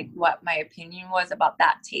so like what my opinion was about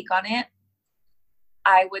that take on it.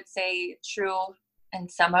 I would say true in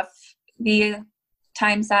some of the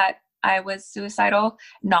times that I was suicidal,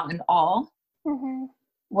 not in all.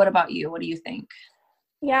 What about you? What do you think?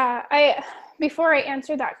 Yeah, before I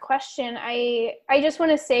answer that question, I just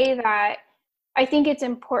want to say that I think it's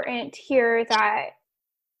important here that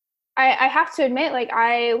I have to admit, like,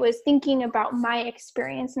 I was thinking about my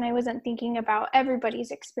experience, and I wasn't thinking about everybody's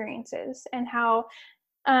experiences, and how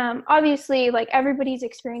obviously, like, everybody's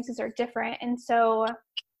experiences are different. And so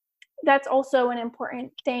that's also an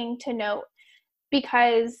important thing to note,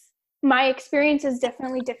 because my experience is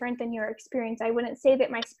definitely different than your experience. I wouldn't say that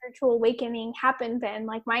my spiritual awakening happened then.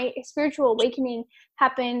 Like, my spiritual awakening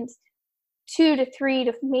happened 2 to 3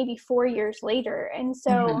 to maybe 4 years later. And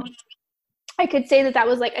so I could say that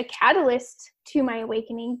was like a catalyst to my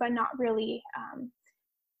awakening, but not really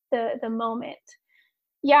the moment.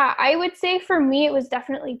 Yeah, I would say for me, it was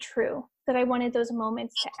definitely true that I wanted those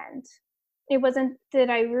moments to end. It wasn't that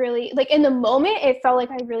I really, like, in the moment, it felt like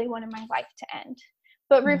I really wanted my life to end.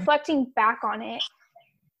 But reflecting back on it,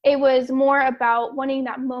 it was more about wanting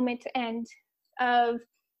that moment to end, of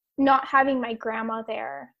not having my grandma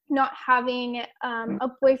there, not having a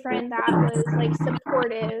boyfriend that was like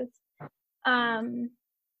supportive.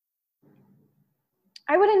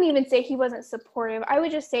 I wouldn't even say he wasn't supportive. I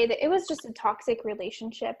would just say that it was just a toxic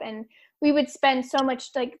relationship, and we would spend so much,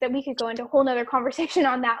 like, that we could go into a whole nother conversation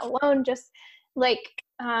on that alone. Just like,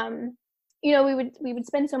 we would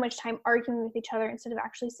spend so much time arguing with each other instead of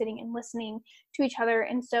actually sitting and listening to each other.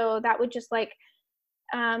 And so that would just like,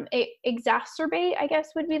 exacerbate, I guess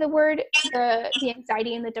would be the word, the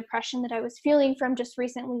anxiety and the depression that I was feeling from just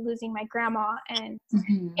recently losing my grandma and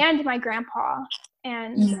my grandpa.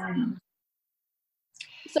 And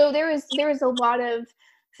so there was a lot of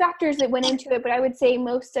factors that went into it, but I would say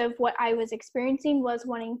most of what I was experiencing was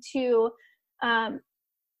wanting to end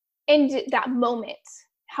that moment,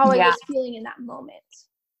 how I was feeling in that moment.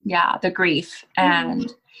 Yeah, the grief.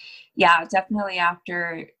 And yeah, definitely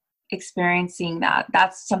after experiencing that,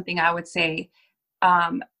 that's something I would say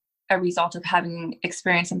a result of having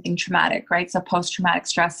experienced something traumatic, right? So post-traumatic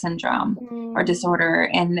stress syndrome or disorder,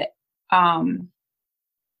 and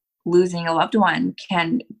losing a loved one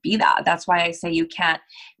can be that. That's why I say you can't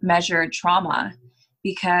measure trauma,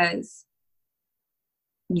 because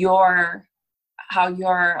how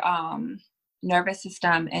your nervous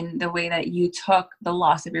system and the way that you took the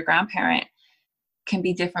loss of your grandparent can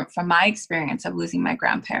be different from my experience of losing my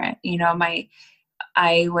grandparent. You know,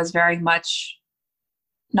 I was very much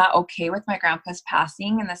not okay with my grandpa's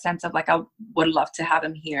passing, in the sense of like, I would love to have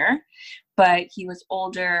him here, but he was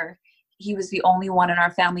older. He was the only one in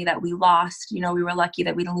our family that we lost. You know, we were lucky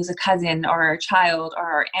that we didn't lose a cousin or a child or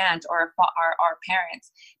our aunt or our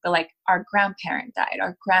parents, but like our grandparent died,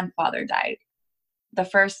 our grandfather died.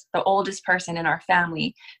 The oldest person in our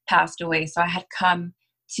family passed away. So I had come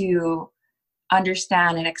to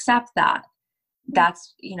understand and accept that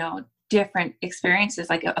that's, you know, different experiences.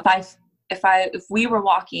 Like if we were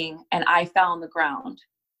walking and I fell on the ground,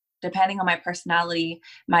 depending on my personality,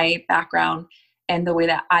 my background, and the way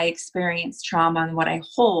that I experience trauma and what I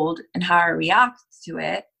hold and how I react to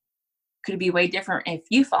it could be way different if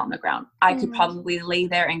you fell on the ground. I could probably lay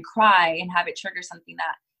there and cry and have it trigger something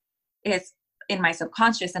that is in my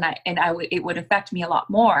subconscious, it would affect me a lot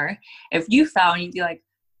more. If you fell and you'd be like,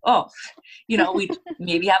 oh, you know, we'd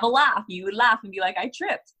maybe have a laugh. You would laugh and be like, I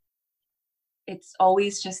tripped. It's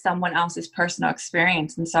always just someone else's personal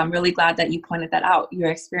experience. And so I'm really glad that you pointed that out, your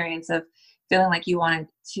experience of feeling like you wanted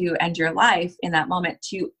to end your life in that moment,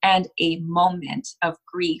 to end a moment of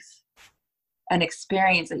grief, an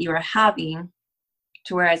experience that you were having,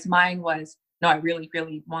 to whereas mine was, no, I really,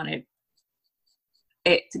 really wanted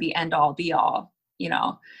it to be end all be all, you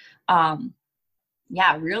know.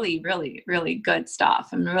 Yeah, really, really, really good stuff.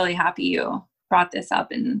 I'm really happy you brought this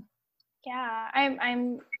up. And yeah,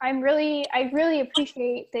 I really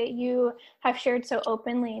appreciate that you have shared so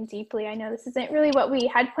openly and deeply. I know this isn't really what we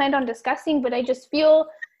had planned on discussing, but I just feel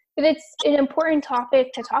that it's an important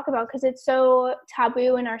topic to talk about because it's so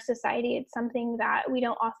taboo in our society. It's something that we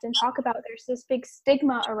don't often talk about. There's this big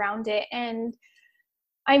stigma around it, and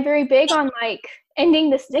I'm very big on like ending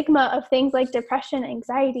the stigma of things like depression,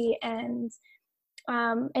 anxiety, and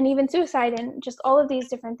even suicide, and just all of these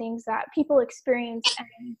different things that people experience,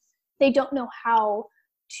 and they don't know how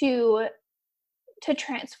to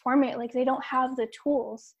transform it. Like they don't have the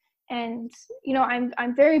tools. And you know,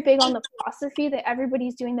 I'm very big on the philosophy that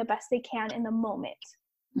everybody's doing the best they can in the moment.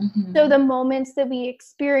 So the moments that we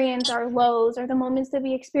experience our lows, or the moments that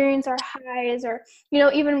we experience our highs, or you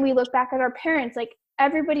know, even we look back at our parents, like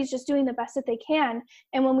everybody's just doing the best that they can.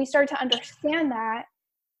 And when we start to understand that,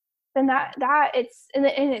 then that it's in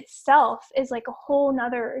itself is like a whole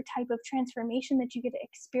nother type of transformation that you get to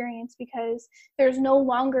experience, because there's no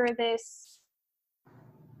longer this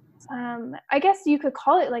I guess you could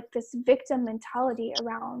call it like this victim mentality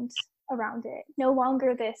around it. No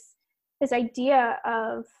longer this idea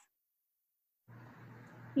of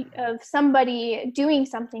somebody doing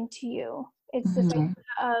something to you. It's this idea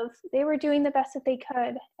of they were doing the best that they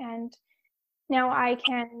could, and now I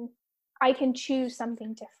can choose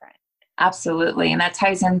something different. Absolutely. And that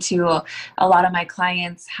ties into a lot of my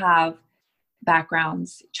clients have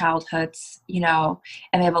backgrounds, childhoods, you know,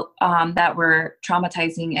 and they have that were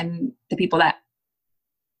traumatizing, and the people that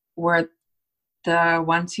were the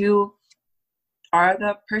ones who are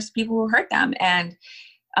the people who hurt them, and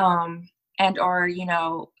or, you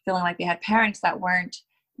know, feeling like they had parents that weren't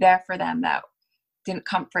there for them, that didn't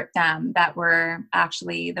comfort them, that were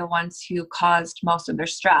actually the ones who caused most of their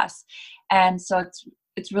stress. And so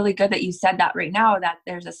it's really good that you said that right now, that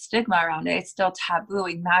there's a stigma around it. It's still taboo.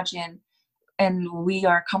 Imagine, and we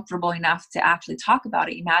are comfortable enough to actually talk about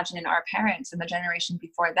it. Imagine our parents and the generation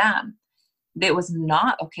before them. It was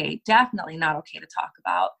not okay, definitely not okay to talk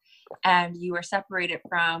about. And you were separated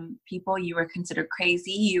from people. You were considered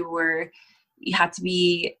crazy. You had to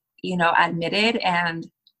be, admitted, and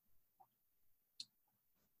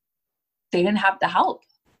they didn't have the help.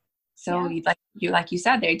 So like you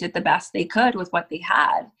said, they did the best they could with what they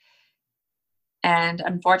had. And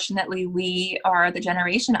unfortunately, we are the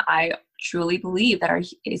generation, I truly believe, that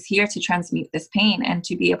is here to transmute this pain and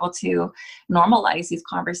to be able to normalize these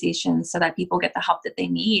conversations so that people get the help that they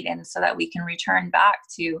need, and so that we can return back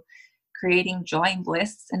to creating joy and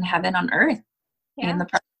bliss and heaven on earth in the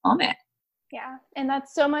present moment. Yeah. And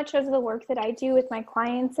that's so much of the work that I do with my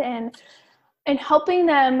clients, and helping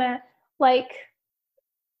them like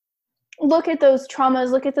look at those traumas,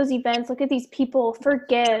 look at those events, look at these people,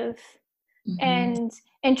 forgive, and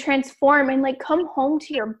transform, and like come home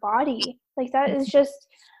to your body. Like that is just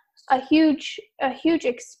a huge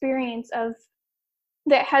experience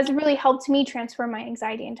that has really helped me transform my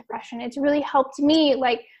anxiety and depression. It's really helped me.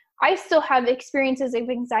 Like I still have experiences of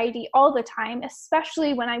anxiety all the time,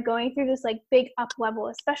 especially when I'm going through this like big up level,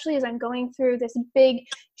 especially as I'm going through this big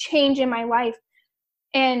change in my life,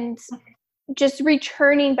 and just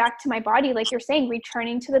returning back to my body, like you're saying,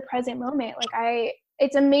 returning to the present moment. Like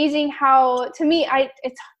it's amazing how, to me,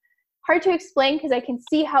 it's hard to explain because I can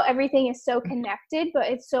see how everything is so connected, but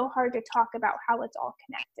it's so hard to talk about how it's all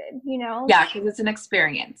connected, Yeah, because it's an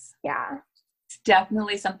experience. Yeah. It's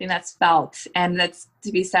definitely something that's felt, and that's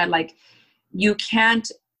to be said, like you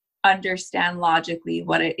can't understand logically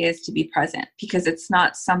what it is to be present, because it's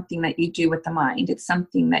not something that you do with the mind. It's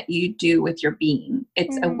something that you do with your being.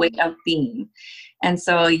 It's a way of being. And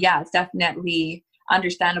so, yeah, it's definitely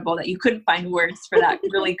understandable that you couldn't find words for that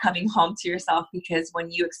really coming home to yourself, because when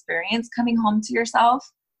you experience coming home to yourself,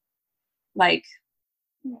 like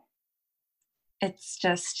it's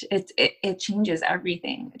just, it changes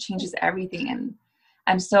everything. It changes everything. And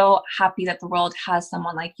I'm so happy that the world has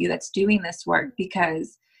someone like you that's doing this work,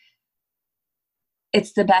 because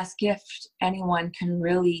it's the best gift anyone can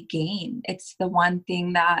really gain. It's the one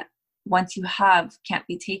thing that once you have can't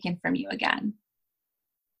be taken from you again.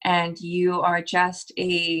 And you are just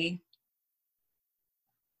a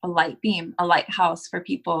light beam, a lighthouse for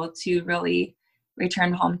people to really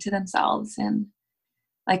return home to themselves. And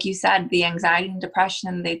like you said, the anxiety and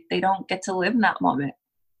depression, they don't get to live in that moment.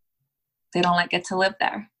 They don't get to live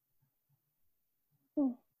there.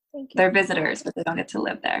 Thank you. They're visitors, but they don't get to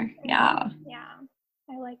live there. Yeah. Yeah.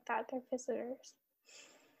 I like that. They're visitors.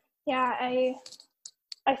 Yeah, I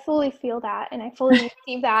fully feel that, and I fully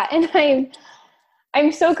receive that. And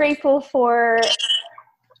I'm so grateful for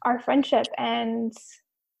our friendship, and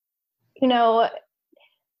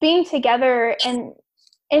being together and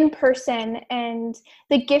in person, and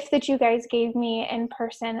the gift that you guys gave me in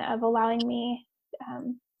person of allowing me,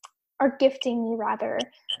 or gifting me rather,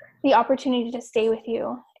 the opportunity to stay with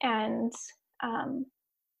you. And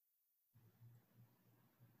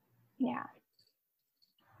yeah.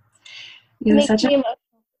 It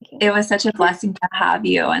was such a blessing to have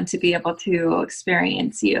you, and to be able to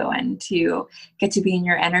experience you, and to get to be in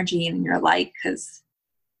your energy and in your light, because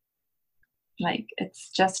like it's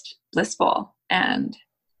just blissful and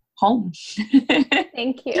home.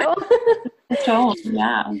 Thank you. It's home.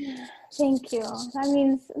 Yeah. Thank you.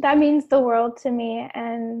 That means the world to me,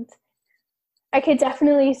 and I could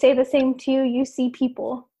definitely say the same to you. You see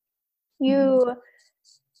people. You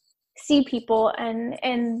see people, and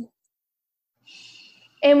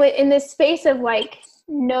in this space of like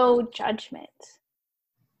no judgment,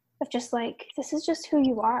 of just like, this is just who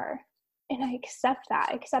you are, and I accept that.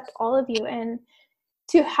 I accept all of you. And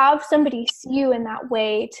to have somebody see you in that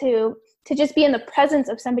way, to just be in the presence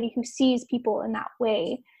of somebody who sees people in that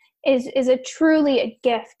way, is a truly a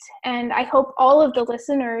gift. And I hope all of the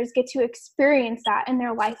listeners get to experience that in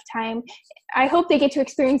their lifetime. I hope they get to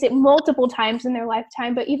experience it multiple times in their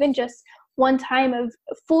lifetime, but even just one time of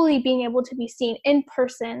fully being able to be seen in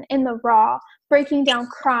person, in the raw, breaking down,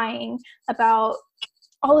 crying about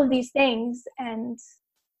all of these things. And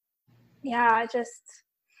yeah, just...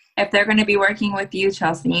 If they're going to be working with you,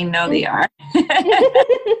 Chelsea, you know they are.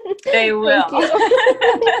 They will.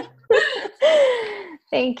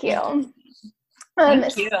 Thank you.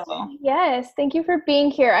 Thank you. Yes, thank you for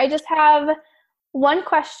being here. I just have one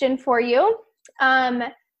question for you.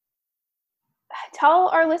 Tell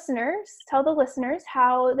the listeners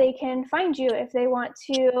how they can find you if they want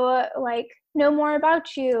to know more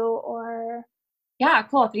about you, or... Yeah,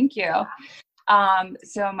 cool. Thank you.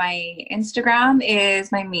 So my Instagram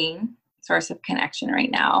is my main source of connection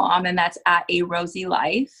right now. And that's at A Rosy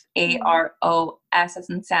Life, AROS as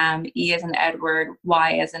in Sam, E as in Edward,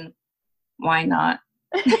 Y as in why not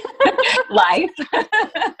life.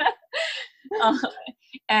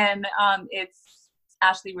 And it's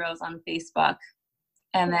Ashley Rose on Facebook.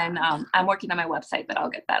 And then I'm working on my website, but I'll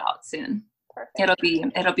get that out soon. Perfect. It'll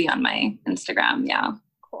be on my Instagram. Yeah.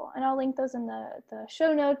 Cool. And I'll link those in the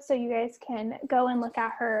show notes so you guys can go and look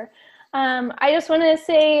at her. I just want to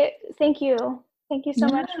say thank you. Thank you so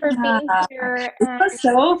much for being here. It was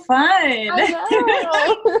so fun. I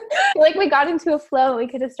know. Like we got into a flow. We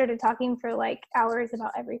could have started talking for like hours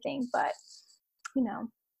about everything, but you know,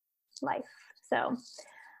 life. So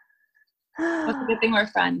that's a good thing we're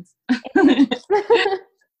friends. Okay,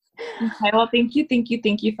 well, thank you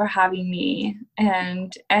for having me.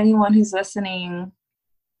 And anyone who's listening,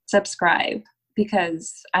 subscribe,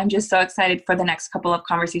 because I'm just so excited for the next couple of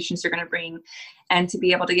conversations you're going to bring and to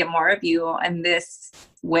be able to get more of you in this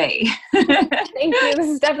way. Thank you. This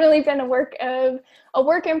has definitely been a work in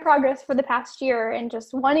progress for the past year, and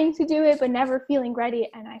just wanting to do it but never feeling ready.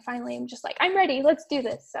 And I finally am just like, I'm ready. Let's do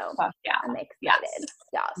this. So yeah, I'm excited.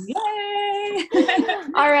 Yes. Yay.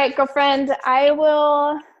 All right, girlfriend. I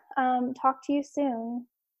will talk to you soon.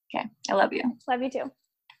 Okay. I love you. Love you too.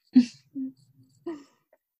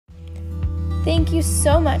 Thank you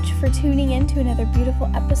so much for tuning in to another beautiful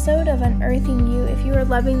episode of Unearthing You. If you are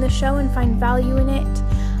loving the show and find value in it,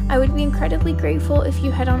 I would be incredibly grateful if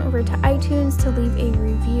you head on over to iTunes to leave a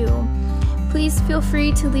review. Please feel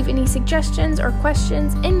free to leave any suggestions or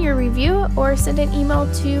questions in your review, or send an email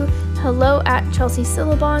to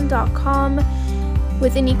hello@chelseasyllabon.com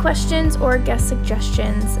with any questions or guest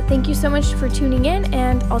suggestions. Thank you so much for tuning in,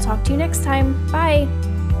 and I'll talk to you next time. Bye!